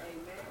children.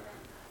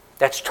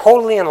 That's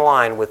totally in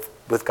line with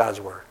God's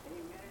Word.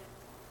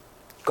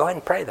 Go ahead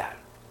and pray that.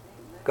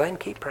 Go ahead and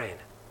keep praying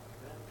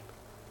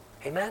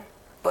it. Amen?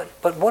 But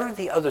what are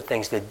the other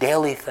things, the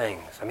daily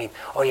things? I mean,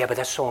 but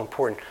that's so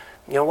important.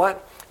 You know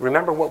what?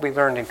 Remember what we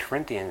learned in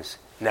Corinthians.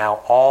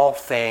 Now all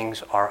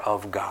things are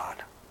of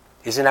God.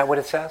 Isn't that what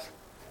it says?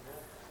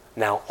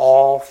 Now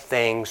all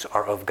things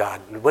are of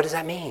God. What does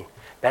that mean?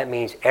 That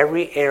means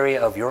every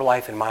area of your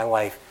life and my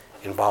life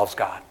involves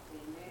God.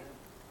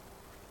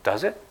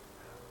 Does it?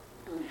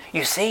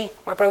 You see,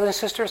 my brothers and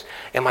sisters,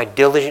 am I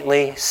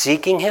diligently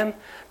seeking him?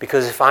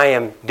 Because if I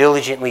am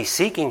diligently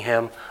seeking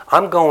him,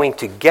 I'm going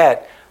to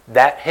get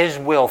that his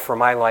will for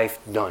my life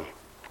done.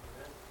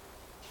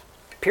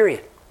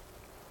 Period.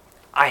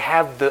 I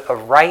have a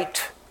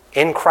right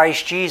in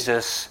Christ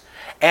Jesus,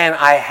 and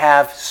I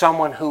have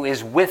someone who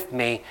is with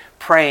me,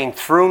 praying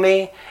through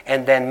me,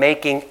 and then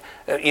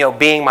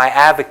being my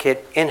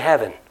advocate in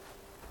heaven.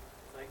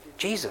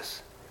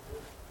 Jesus.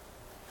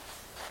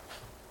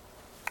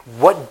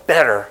 What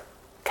better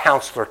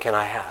counselor can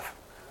I have?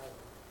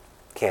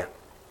 Can't.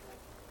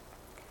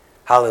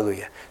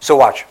 Hallelujah. So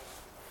watch.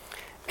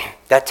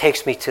 That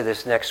takes me to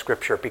this next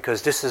scripture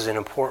because this is an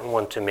important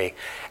one to me.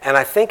 And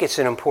I think it's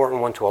an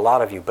important one to a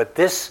lot of you. But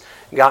this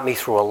got me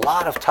through a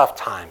lot of tough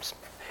times.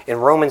 In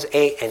Romans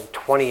 8 and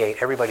 28,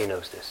 everybody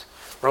knows this.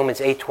 Romans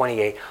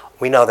 8:28,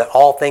 we know that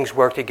all things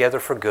work together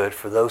for good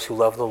for those who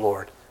love the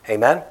Lord.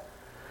 Amen?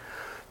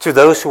 To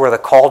those who are the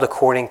called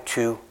according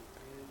to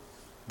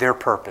their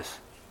purpose.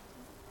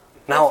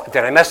 No,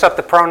 did I mess up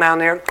the pronoun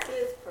there?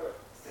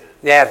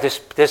 Yeah,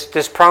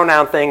 this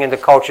pronoun thing in the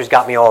culture's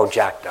got me all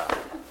jacked up.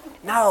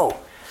 No,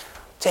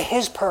 to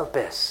His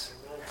purpose.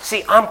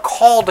 See, I'm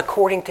called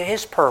according to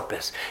His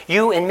purpose.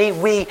 You and me,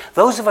 we,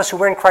 those of us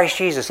who are in Christ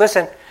Jesus,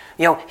 listen,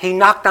 He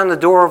knocked on the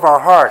door of our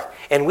heart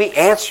and we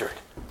answered.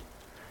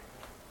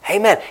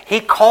 Amen. He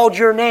called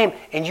your name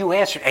and you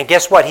answered. And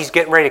guess what? He's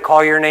getting ready to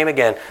call your name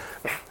again.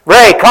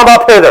 Ray, come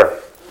up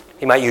hither.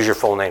 He might use your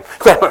full name.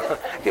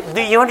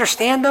 Do you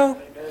understand though?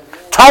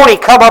 Tony,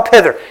 come up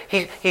hither.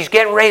 He's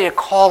getting ready to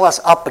call us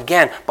up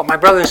again. But my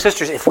brothers and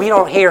sisters, if we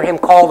don't hear Him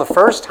call the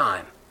first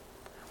time,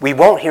 we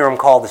won't hear Him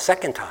call the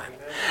second time.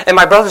 And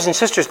my brothers and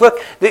sisters, look,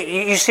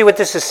 you see what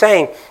this is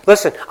saying.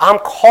 Listen, I'm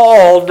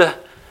called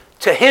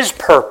to His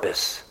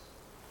purpose.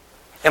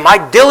 Am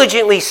I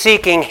diligently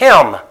seeking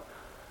Him?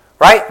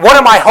 Right? What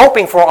am I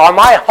hoping for? Are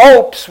my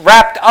hopes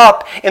wrapped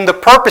up in the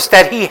purpose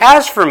that He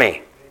has for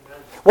me?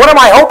 What am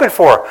I hoping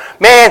for?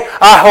 Man,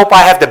 I hope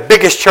I have the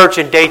biggest church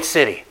in Dade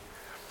City.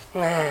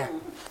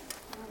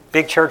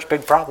 Big church,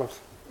 big problems.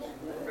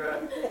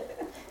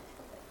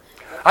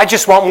 I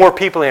just want more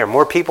people here.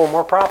 More people,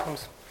 more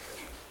problems.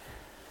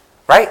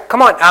 Right?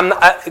 Come on.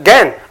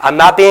 I'm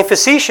not being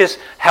facetious.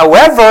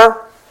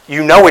 However,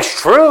 you know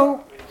it's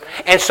true.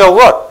 And so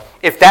look,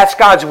 if that's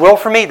God's will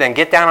for me, then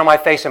get down on my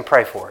face and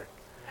pray for it.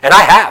 And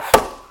I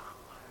have.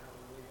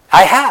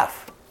 I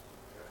have.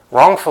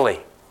 Wrongfully.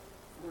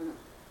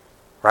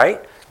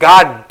 Right?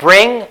 God,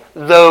 bring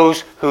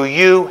those who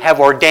you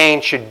have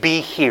ordained should be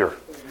here.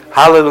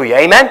 Hallelujah.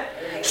 Amen?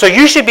 So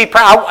you should be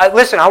proud.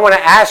 Listen, I want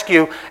to ask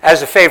you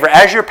as a favor,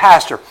 as your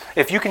pastor,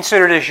 if you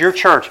consider this your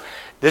church,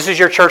 this is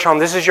your church home,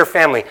 this is your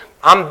family,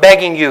 I'm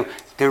begging you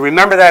to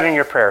remember that in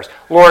your prayers.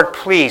 Lord,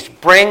 please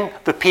bring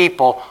the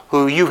people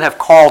who you have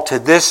called to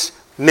this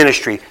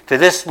ministry, to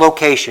this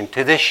location,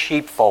 to this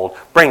sheepfold.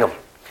 Bring them.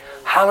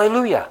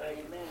 Hallelujah.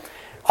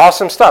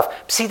 Awesome stuff.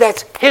 See,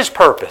 that's His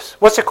purpose.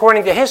 What's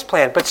according to His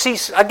plan? But see,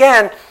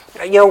 again,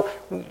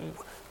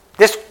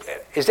 this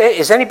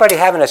is anybody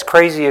having as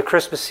crazy a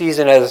Christmas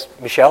season as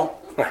Michelle?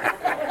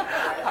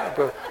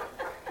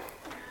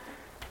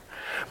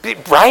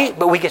 Right?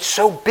 But we get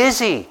so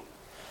busy.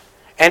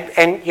 And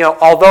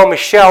although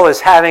Michelle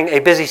is having a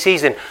busy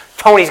season,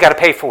 Tony's got to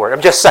pay for it.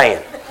 I'm just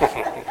saying.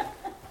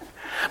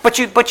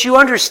 But you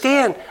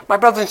understand, my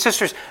brothers and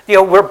sisters,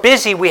 we're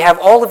busy. We have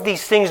all of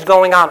these things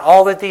going on,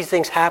 all of these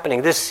things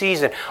happening this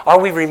season. Are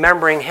we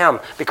remembering Him?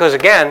 Because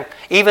again,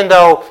 even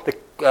though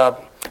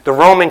the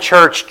Roman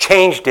church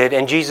changed it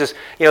and Jesus,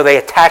 they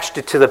attached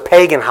it to the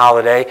pagan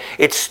holiday,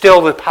 it's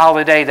still the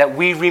holiday that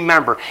we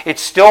remember.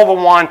 It's still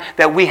the one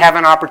that we have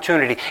an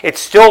opportunity.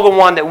 It's still the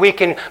one that we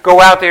can go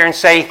out there and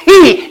say,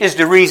 He is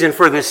the reason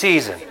for the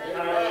season.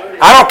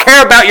 I don't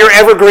care about your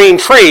evergreen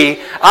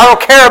tree. I don't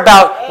care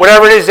about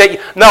whatever it is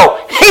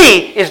no,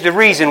 He is the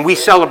reason we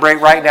celebrate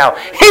right now.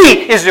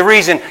 He is the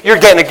reason you're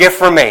getting a gift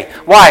from me.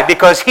 Why?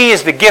 Because He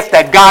is the gift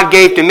that God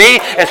gave to me,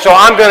 and so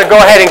I'm going to go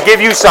ahead and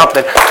give you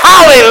something.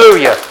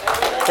 Hallelujah.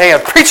 Hey,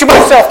 I'm preaching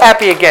myself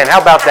happy again.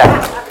 How about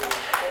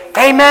that?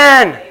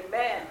 Amen.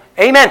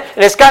 Amen.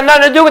 And it's got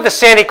nothing to do with the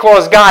Santa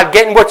Claus God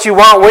getting what you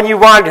want, when you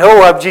want.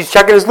 He's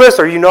checking his list.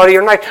 Are you naughty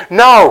or nice?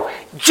 No.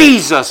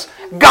 Jesus,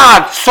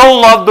 God so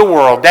loved the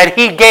world that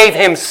He gave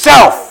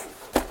Himself.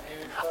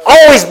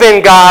 Always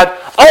been God,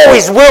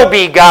 always will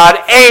be God.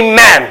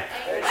 Amen.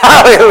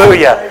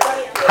 Hallelujah.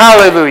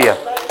 Hallelujah.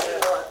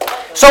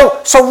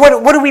 So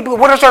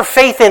what is our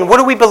faith in? What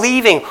are we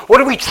believing? What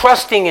are we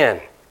trusting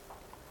in?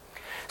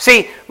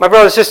 See, my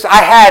brothers and sisters,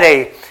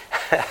 I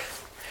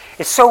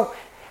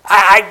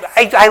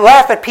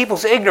laugh at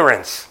people's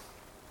ignorance.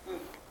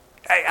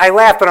 I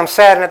laugh, but I'm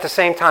sad at the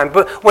same time.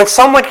 But when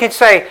someone can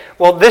say,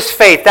 well, this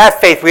faith,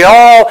 that faith, we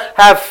all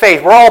have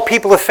faith. We're all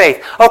people of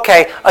faith.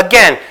 Okay,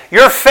 again,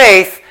 your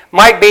faith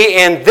might be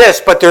in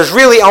this, but there's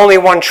really only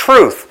one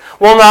truth.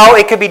 Well, no,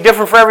 it could be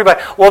different for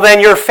everybody. Well, then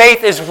your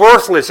faith is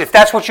worthless. If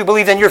that's what you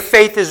believe, then your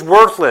faith is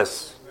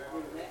worthless.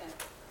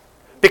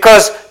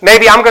 Because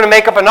maybe I'm going to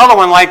make up another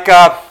one like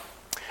L.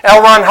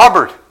 Ron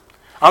Hubbard.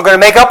 I'm going to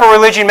make up a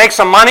religion, make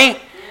some money,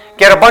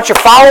 get a bunch of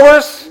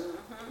followers.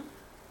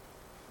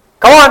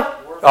 Come on.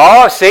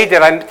 Oh, see,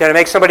 did I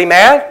make somebody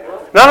mad?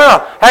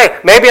 No. Hey,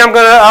 maybe I'm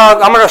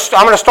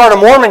gonna start a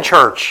Mormon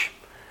church.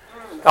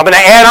 I'm going to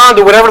add on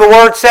to whatever the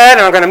Word said,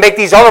 and I'm going to make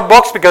these other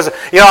books because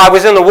I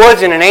was in the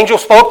woods and an angel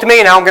spoke to me,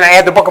 and now I'm going to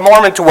add the Book of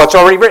Mormon to what's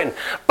already written.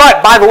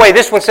 But by the way,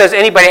 this one says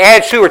anybody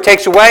adds to or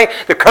takes away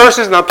the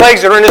curses and the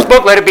plagues that are in this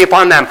book, let it be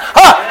upon them.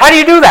 How do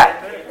you do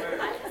that?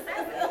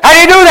 How do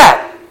you do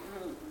that?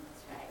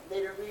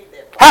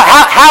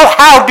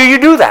 How do you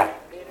do that?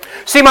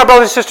 See, my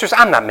brothers and sisters,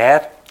 I'm not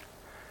mad.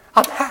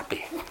 I'm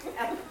happy.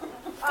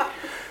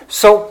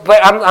 So,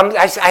 but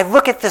I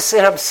look at this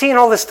and I'm seeing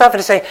all this stuff and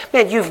I say,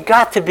 man, you've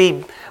got to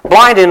be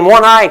blind in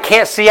one eye and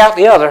can't see out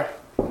the other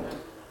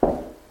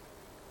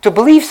to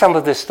believe some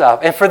of this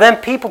stuff. And for them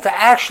people to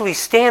actually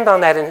stand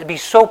on that and to be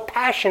so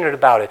passionate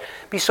about it,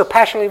 be so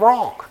passionately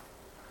wrong.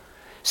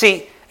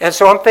 See, and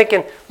so I'm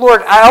thinking,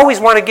 Lord, I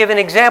always want to give an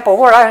example.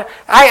 Lord, I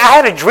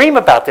had a dream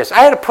about this. I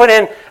had to put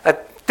in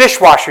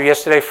dishwasher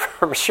yesterday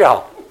for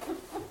Michelle.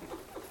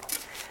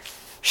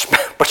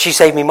 But she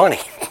saved me money.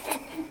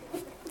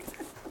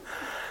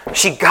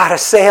 She got a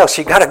sale.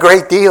 She got a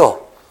great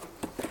deal.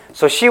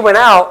 So she went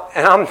out,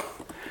 and I'm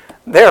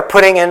there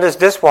putting in this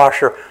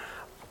dishwasher.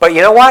 But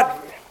you know what?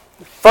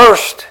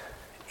 First,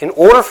 in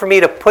order for me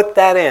to put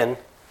that in,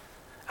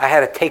 I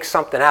had to take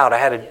something out. I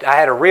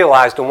had to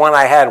realize the one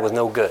I had was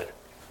no good.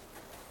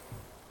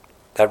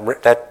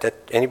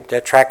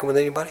 That tracking with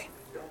anybody?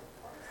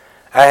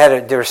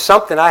 There's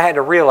something I had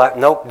to realize.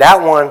 Nope,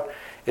 that one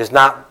is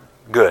not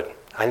good.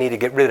 I need to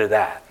get rid of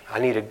that. I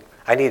need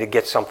to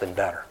get something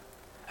better.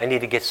 I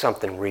need to get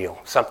something real,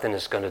 something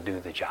that's going to do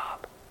the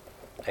job.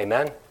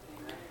 Amen?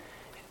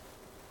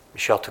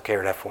 Michelle took care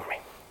of that for me.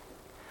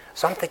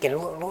 So I'm thinking,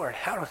 Lord,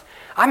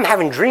 I'm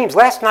having dreams.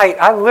 Last night,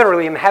 I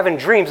literally am having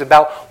dreams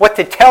about what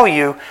to tell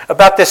you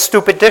about this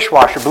stupid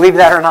dishwasher, believe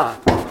that or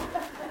not.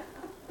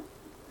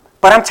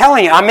 But I'm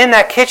telling you, I'm in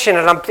that kitchen,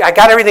 and I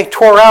got everything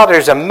tore out.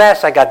 There's a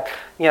mess. I got,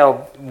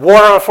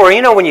 water on the floor.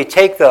 You know when you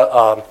take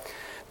the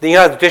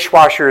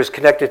dishwasher is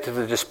connected to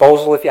the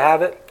disposal if you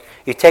have it?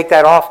 You take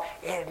that off,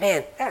 and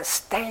man, that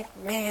stank,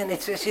 man.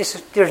 It's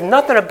just, there's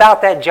nothing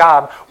about that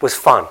job was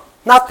fun.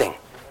 Nothing.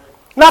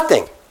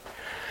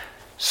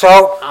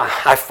 So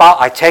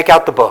I take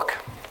out the book,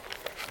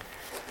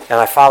 and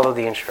I follow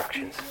the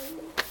instructions.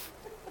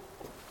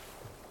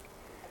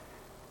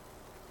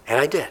 And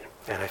I did.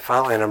 And I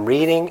follow, and I'm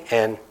reading,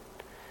 and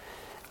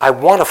I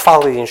want to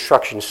follow the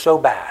instructions so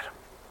bad.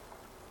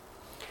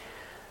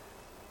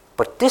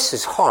 But this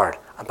is hard.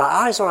 My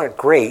eyes aren't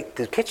great.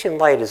 The kitchen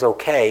light is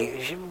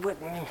okay.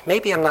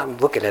 Maybe I'm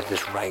not looking at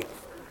this right.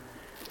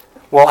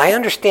 Well, I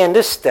understand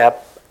this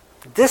step.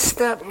 This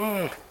step,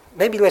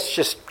 maybe let's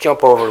just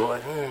jump over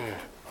it.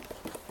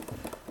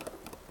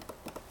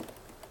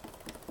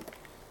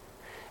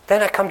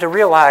 Then I come to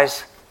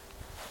realize,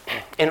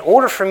 in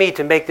order for me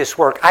to make this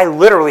work, I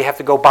literally have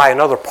to go buy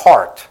another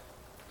part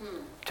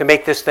to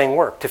make this thing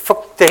work.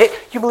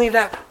 You believe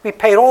that? We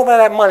paid all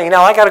that money.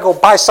 Now I got to go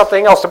buy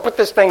something else to put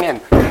this thing in.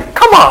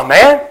 Come on,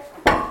 man.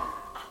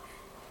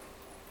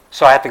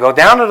 So I have to go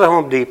down to the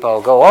Home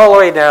Depot, go all the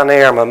way down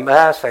there. I'm a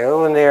mess. I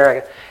go in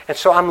there. And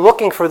so I'm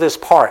looking for this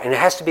part, and it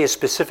has to be a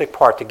specific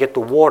part to get the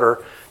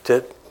water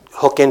to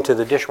hook into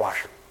the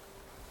dishwasher.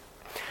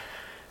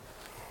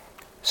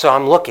 So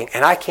I'm looking,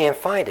 and I can't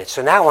find it.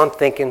 So now I'm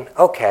thinking,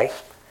 okay,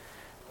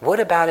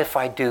 what about if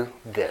I do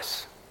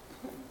this?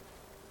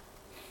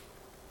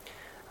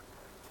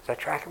 Is that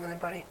tracking with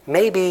anybody?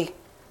 Maybe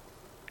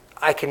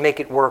I can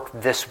make it work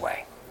this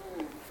way.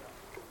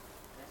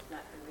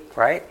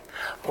 Right?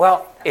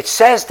 Well, it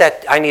says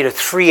that I need a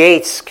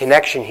 3/8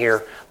 connection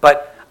here,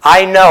 but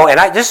I know,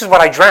 and this is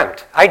what I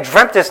dreamt. I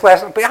dreamt this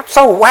last night, but I'm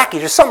so wacky.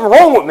 There's something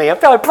wrong with me. I'm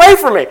telling you, pray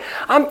for me.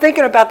 I'm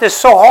thinking about this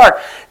so hard.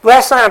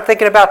 Last night I'm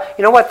thinking about,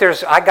 you know what,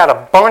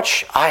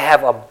 I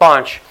have a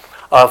bunch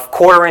of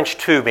 1/4-inch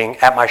tubing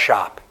at my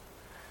shop.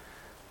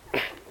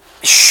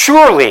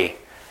 Surely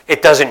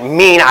it doesn't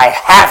mean I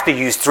have to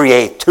use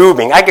 3/8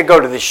 tubing. I could go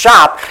to the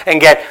shop and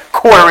get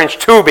 1/4-inch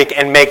tubing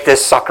and make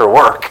this sucker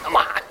work. Come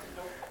on.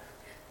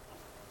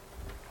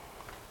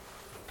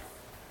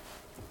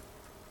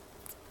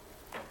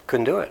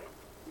 Couldn't do it.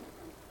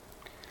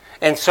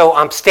 And so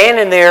I'm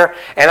standing there,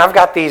 and I've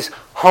got these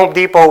Home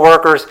Depot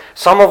workers,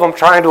 some of them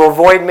trying to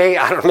avoid me.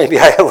 I don't know, maybe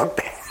I look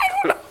bad. I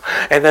don't know.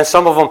 And then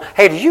some of them,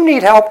 hey, do you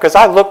need help? Because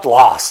I looked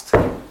lost.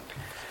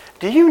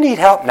 Do you need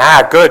help?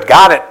 Nah, good,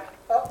 got it.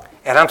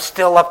 And I'm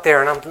still up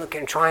there, and I'm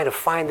looking, trying to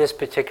find this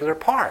particular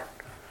part.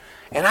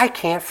 And I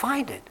can't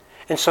find it.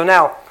 And so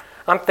now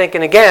I'm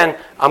thinking again,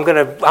 I'm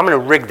gonna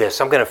rig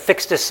this. I'm gonna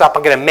fix this up.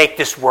 I'm gonna make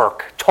this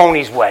work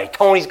Tony's way.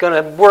 Tony's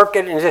gonna work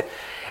it.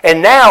 And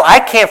now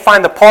I can't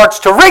find the parts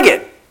to rig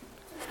it.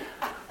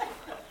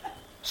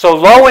 So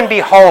lo and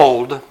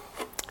behold,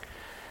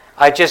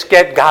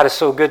 God is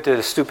so good to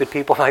the stupid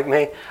people like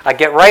me. I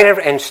get right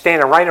in and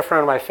standing right in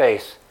front of my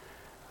face.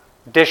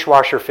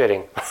 Dishwasher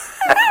fitting.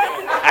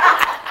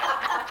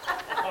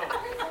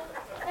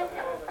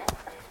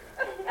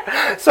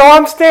 So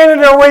I'm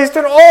standing there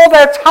wasting all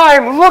that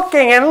time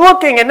looking,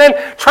 and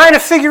then trying to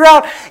figure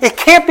out, it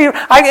can't be,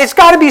 it's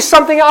got to be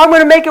something, I'm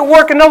going to make it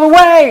work another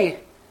way.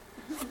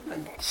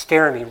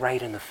 Staring me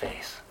right in the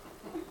face.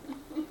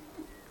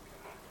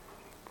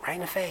 Right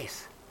in the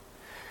face.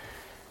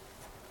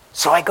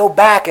 So I go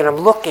back and I'm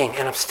looking,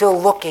 and I'm still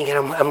looking,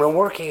 and I'm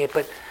working it,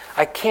 but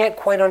I can't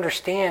quite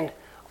understand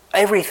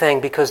everything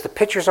because the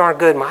pictures aren't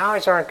good, my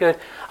eyes aren't good.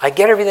 I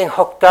get everything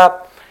hooked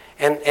up,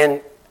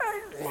 and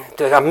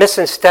I'm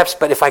missing steps,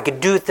 but if I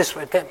could do it this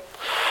way, then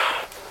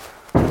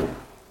a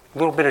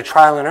little bit of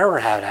trial and error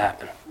had to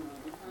happen.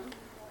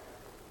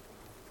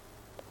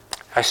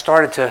 I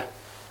started to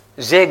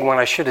zig when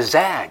I should have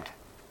zagged.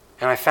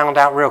 And I found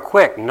out real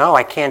quick, no,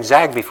 I can't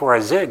zag before I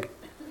zig.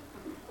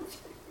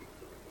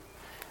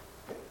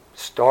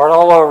 Start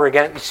all over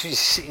again.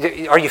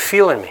 Are you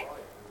feeling me?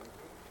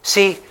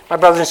 See, my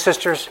brothers and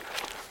sisters,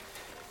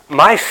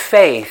 my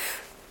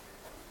faith,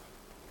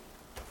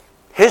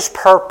 His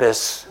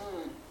purpose,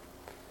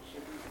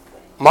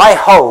 my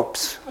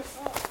hopes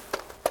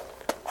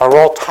are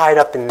all tied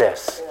up in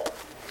this.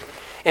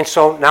 And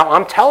so now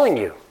I'm telling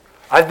you,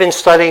 I've been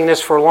studying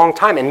this for a long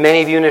time, and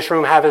many of you in this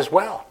room have as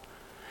well.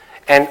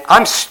 And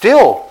I'm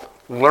still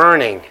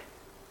learning.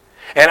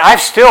 And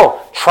I've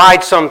still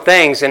tried some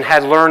things and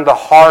had learned the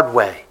hard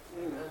way.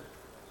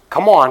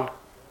 Come on.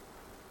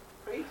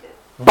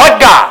 But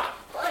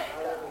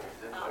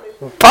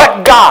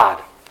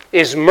God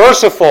is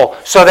merciful,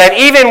 so that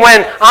even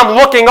when I'm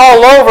looking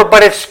all over,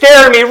 but it's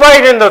staring me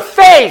right in the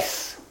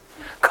face.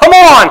 Come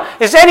on.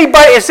 Is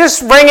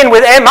this ringing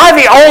with, am I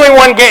the only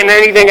one getting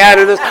anything out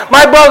of this?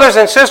 My brothers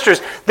and sisters,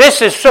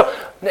 this is so,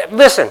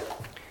 listen,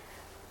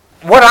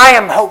 what I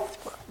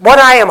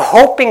am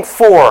hoping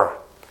for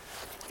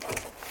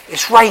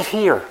is right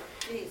here.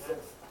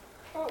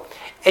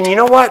 And you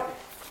know what?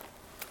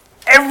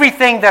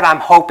 Everything that I'm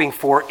hoping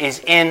for is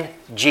in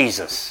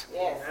Jesus.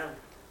 Yes.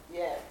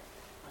 Yes.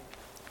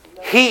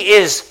 He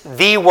is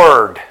the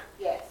Word.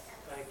 Yes.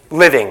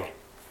 Living.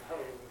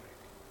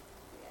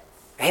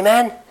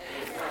 Amen?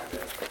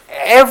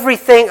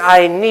 Everything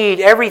I need,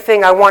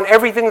 everything I want,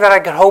 everything that I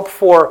could hope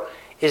for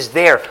is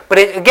there. But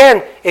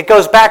it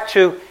goes back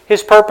to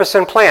His purpose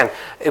and plan.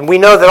 And we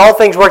know that all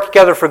things work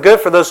together for good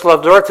for those who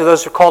love the Lord, to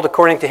those who are called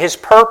according to His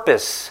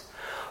purpose.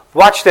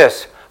 Watch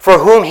this. For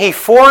whom He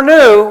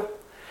foreknew,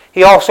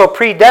 He also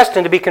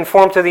predestined to be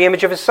conformed to the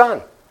image of His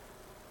Son.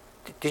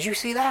 Did you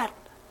see that?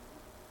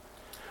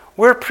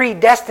 We're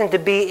predestined to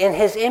be in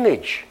His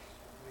image,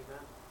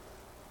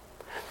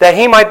 that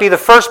He might be the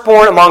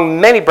firstborn among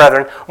many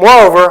brethren.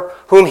 Moreover,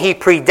 whom He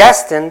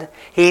predestined,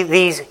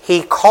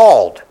 He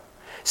called.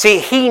 See,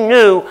 He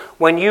knew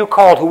when you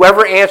called,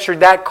 whoever answered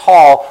that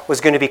call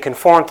was going to be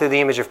conformed to the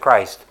image of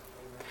Christ.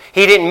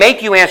 He didn't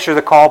make you answer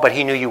the call, but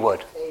He knew you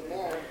would.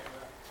 Amen.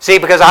 See,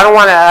 because I don't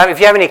want to, if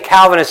you have any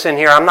Calvinists in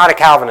here, I'm not a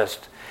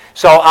Calvinist.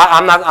 So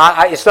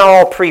it's not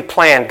all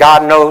pre-planned.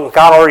 God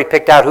already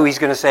picked out who He's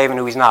going to save and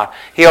who He's not.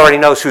 He already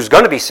knows who's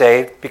going to be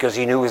saved because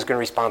He knew He was going to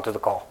respond to the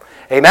call.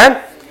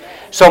 Amen?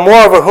 So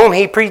moreover, whom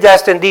He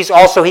predestined, these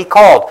also He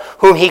called.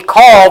 Whom He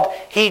called,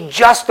 He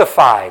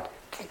justified.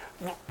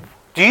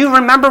 Do you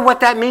remember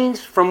what that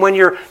means from when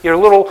your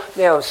little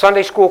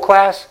Sunday school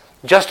class?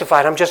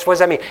 Justified. What does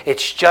that mean?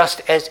 It's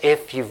just as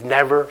if you've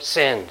never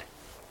sinned.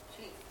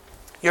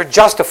 You're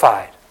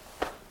justified.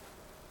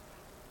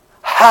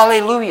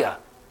 Hallelujah.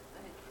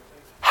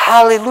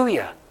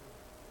 Hallelujah.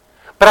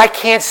 But I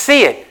can't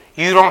see it.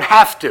 You don't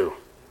have to.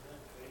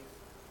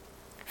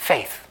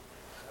 Faith.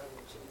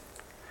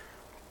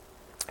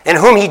 And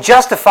whom He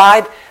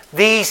justified,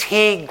 these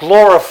He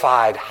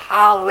glorified.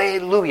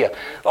 Hallelujah.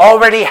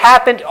 Already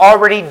happened,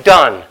 already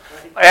done.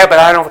 Yeah,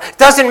 but it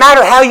doesn't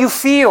matter how you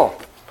feel.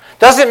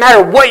 Doesn't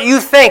matter what you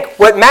think.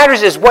 What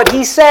matters is what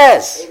He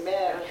says.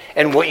 Amen.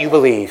 And what you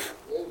believe.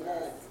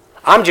 Amen.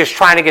 I'm just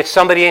trying to get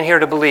somebody in here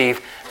to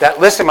believe that,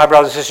 listen, my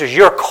brothers and sisters,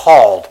 you're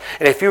called.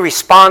 And if you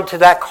respond to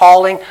that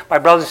calling, my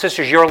brothers and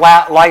sisters, your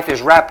life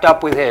is wrapped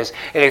up with His.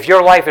 And if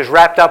your life is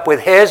wrapped up with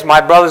His,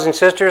 my brothers and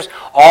sisters,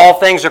 all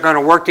things are going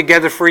to work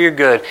together for your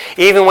good.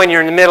 Even when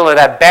you're in the middle of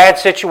that bad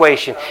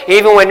situation,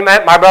 even when,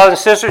 my brothers and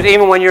sisters,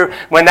 even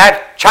when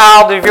that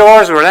child of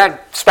yours or that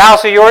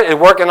spouse of yours is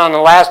working on the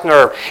last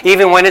nerve,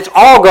 even when it's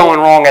all going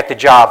wrong at the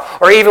job,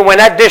 or even when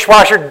that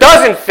dishwasher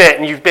doesn't fit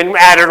and you've been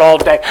at it all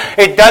day,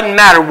 it doesn't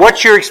matter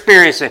what you're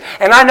experiencing.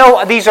 And I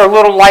know these are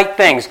little light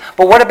things,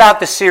 but what about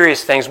the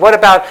serious things? What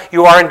about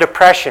you are in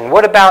depression?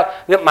 What about,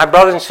 my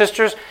brothers and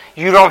sisters,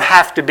 you don't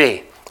have to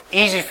be.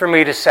 Easy for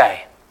me to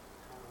say.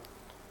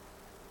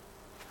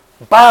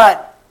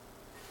 But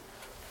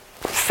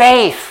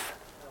faith.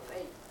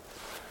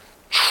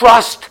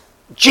 Trust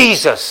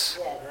Jesus.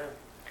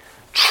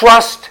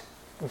 Trust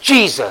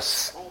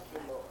Jesus.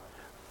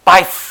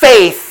 By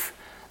faith,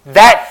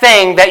 that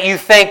thing that you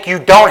think you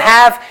don't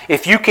have,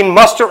 if you can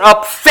muster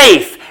up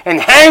faith and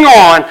hang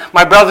on,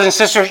 my brothers and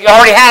sisters, you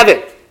already have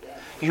it.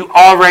 You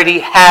already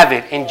have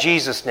it in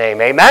Jesus' name.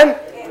 Amen?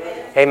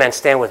 Amen. Amen.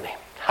 Stand with me.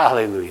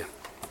 Hallelujah.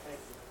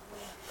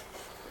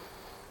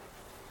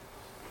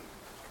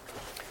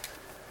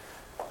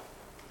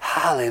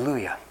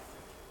 Hallelujah.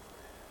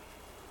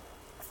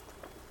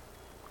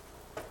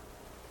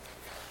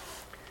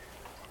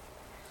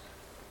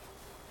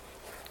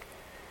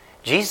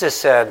 Jesus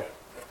said,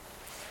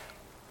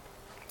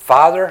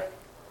 Father,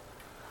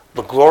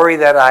 the glory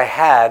that I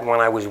had when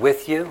I was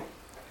with you,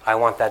 I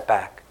want that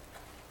back.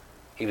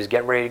 He was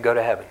getting ready to go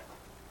to heaven.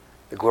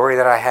 The glory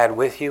that I had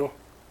with you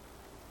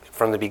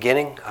from the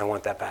beginning, I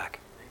want that back.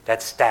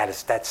 That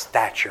status, that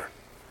stature,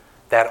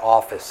 that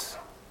office.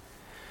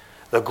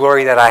 The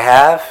glory that I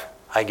have,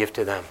 I give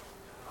to them.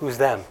 Who's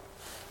them?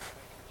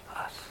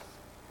 Us.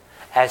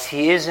 As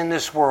He is in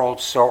this world,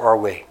 so are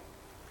we.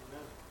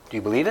 Do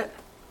you believe it?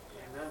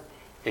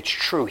 It's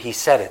true. He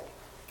said it.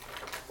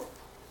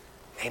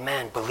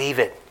 Amen. Believe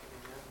it.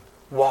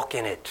 Walk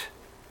in it.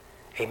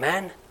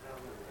 Amen?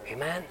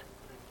 Amen?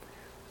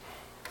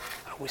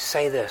 I always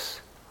say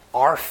this.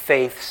 Our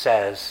faith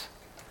says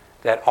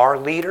that our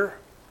leader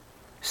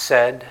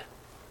said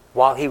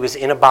while he was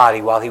in a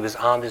body, while he was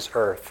on this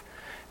earth,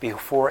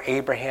 before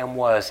Abraham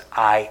was,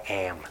 I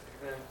am.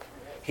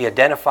 He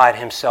identified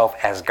himself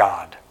as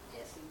God.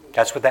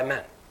 That's what that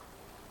meant.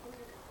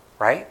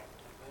 Right?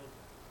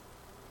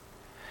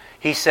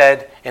 He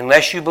said,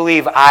 unless you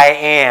believe I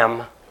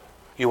am,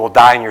 you will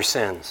die in your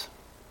sins.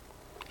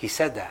 He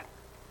said that.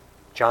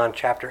 John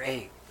chapter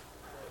 8.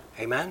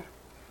 Amen?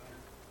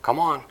 Come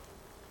on.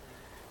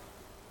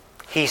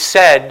 He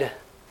said,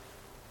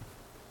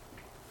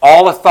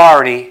 all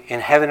authority in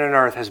heaven and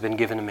earth has been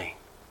given to me.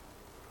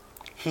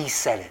 He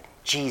said it.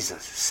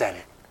 Jesus said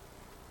it.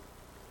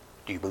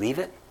 Do you believe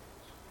it?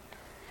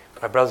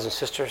 My brothers and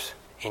sisters,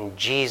 in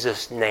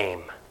Jesus'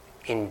 name,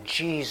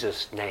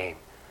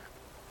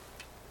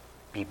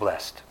 be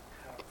blessed.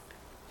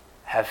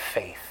 Have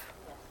faith.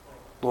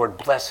 Lord,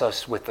 bless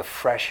us with a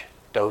fresh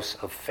dose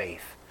of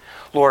faith.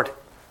 Lord,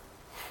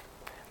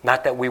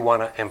 not that we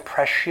want to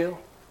impress you,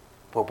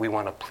 but we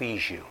want to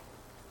please you.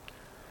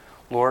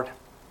 Lord,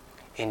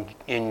 in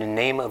the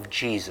name of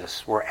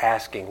Jesus, we're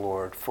asking,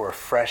 Lord, for a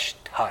fresh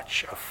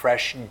touch, a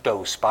fresh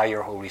dose by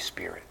your Holy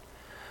Spirit.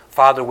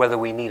 Father, whether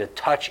we need a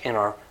touch in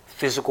our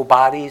physical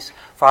bodies,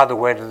 Father,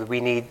 whether we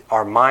need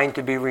our mind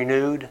to be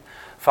renewed,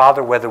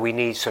 Father, whether we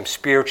need some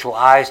spiritual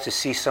eyes to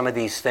see some of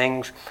these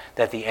things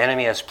that the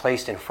enemy has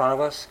placed in front of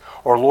us,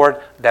 or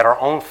Lord, that our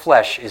own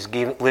flesh is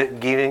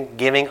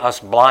giving us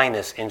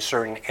blindness in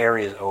certain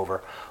areas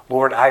over.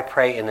 Lord, I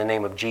pray in the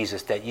name of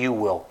Jesus that you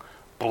will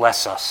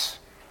bless us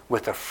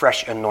with a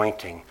fresh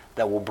anointing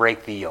that will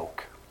break the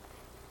yoke.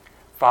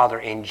 Father,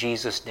 in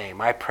Jesus'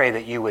 name, I pray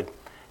that you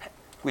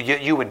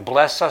would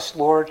bless us,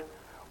 Lord,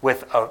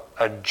 with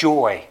a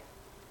joy,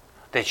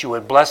 that you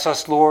would bless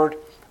us, Lord,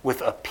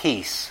 with a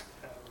peace.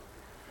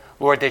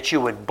 Lord, that you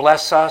would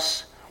bless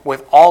us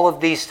with all of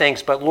these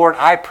things. But Lord,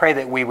 I pray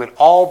that we would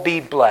all be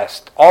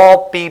blessed,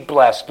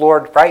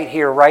 Lord, right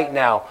here, right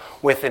now,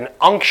 with an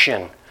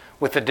unction,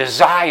 with a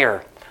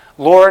desire,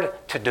 Lord,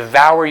 to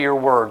devour your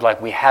word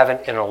like we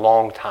haven't in a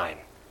long time.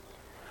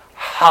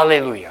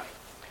 Hallelujah.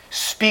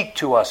 Speak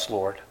to us,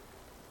 Lord.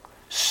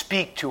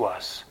 Speak to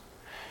us.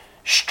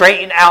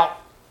 Straighten out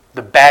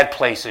the bad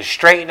places.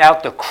 Straighten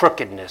out the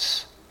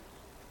crookedness.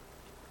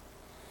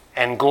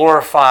 And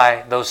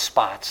glorify those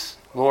spots.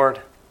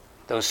 Lord,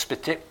 those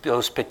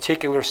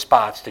particular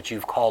spots that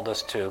you've called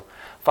us to.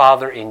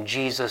 Father, in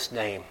Jesus'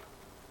 name,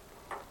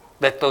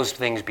 let those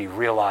things be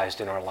realized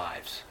in our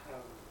lives.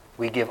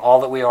 We give all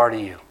that we are to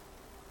you.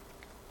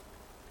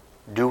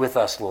 Do with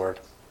us, Lord,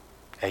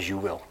 as you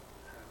will.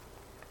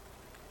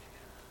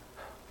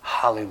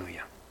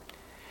 Hallelujah.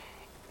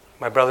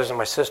 My brothers and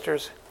my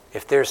sisters,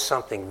 if there's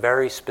something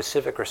very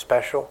specific or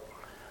special,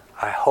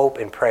 I hope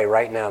and pray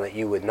right now that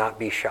you would not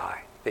be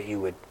shy, that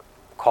you would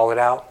call it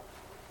out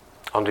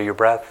under your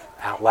breath,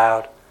 out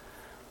loud.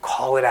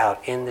 Call it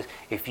out.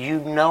 If you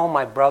know,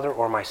 my brother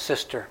or my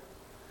sister,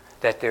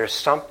 that there's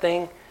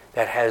something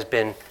that has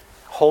been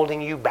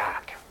holding you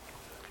back,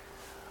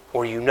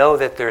 or you know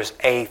that there's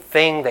a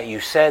thing that you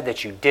said,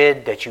 that you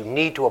did, that you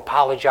need to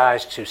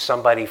apologize to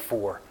somebody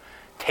for,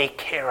 take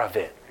care of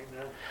it.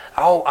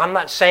 Oh, I'm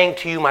not saying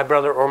to you, my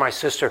brother or my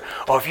sister,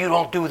 oh, if you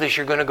don't do this,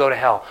 you're going to go to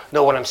hell.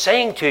 No, what I'm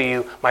saying to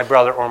you, my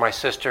brother or my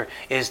sister,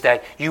 is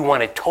that you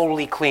want it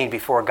totally clean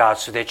before God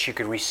so that you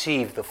could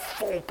receive the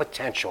full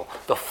potential,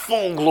 the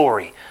full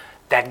glory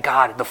that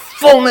God, the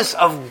fullness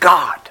of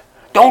God.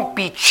 Don't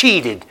be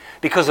cheated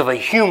because of a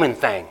human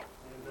thing.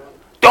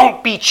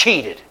 Don't be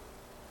cheated.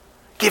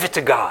 Give it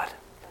to God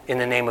in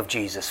the name of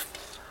Jesus.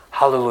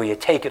 Hallelujah.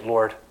 Take it,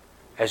 Lord,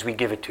 as we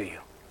give it to you.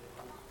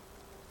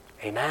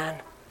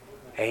 Amen.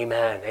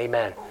 Amen.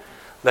 Amen.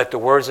 Let the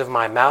words of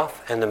my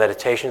mouth and the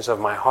meditations of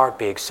my heart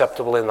be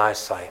acceptable in thy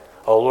sight.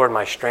 O Lord,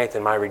 my strength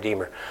and my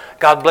Redeemer.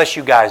 God bless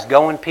you guys.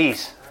 Go in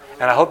peace.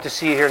 And I hope to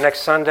see you here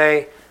next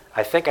Sunday.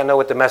 I think I know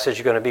what the message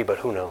is going to be, but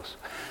who knows?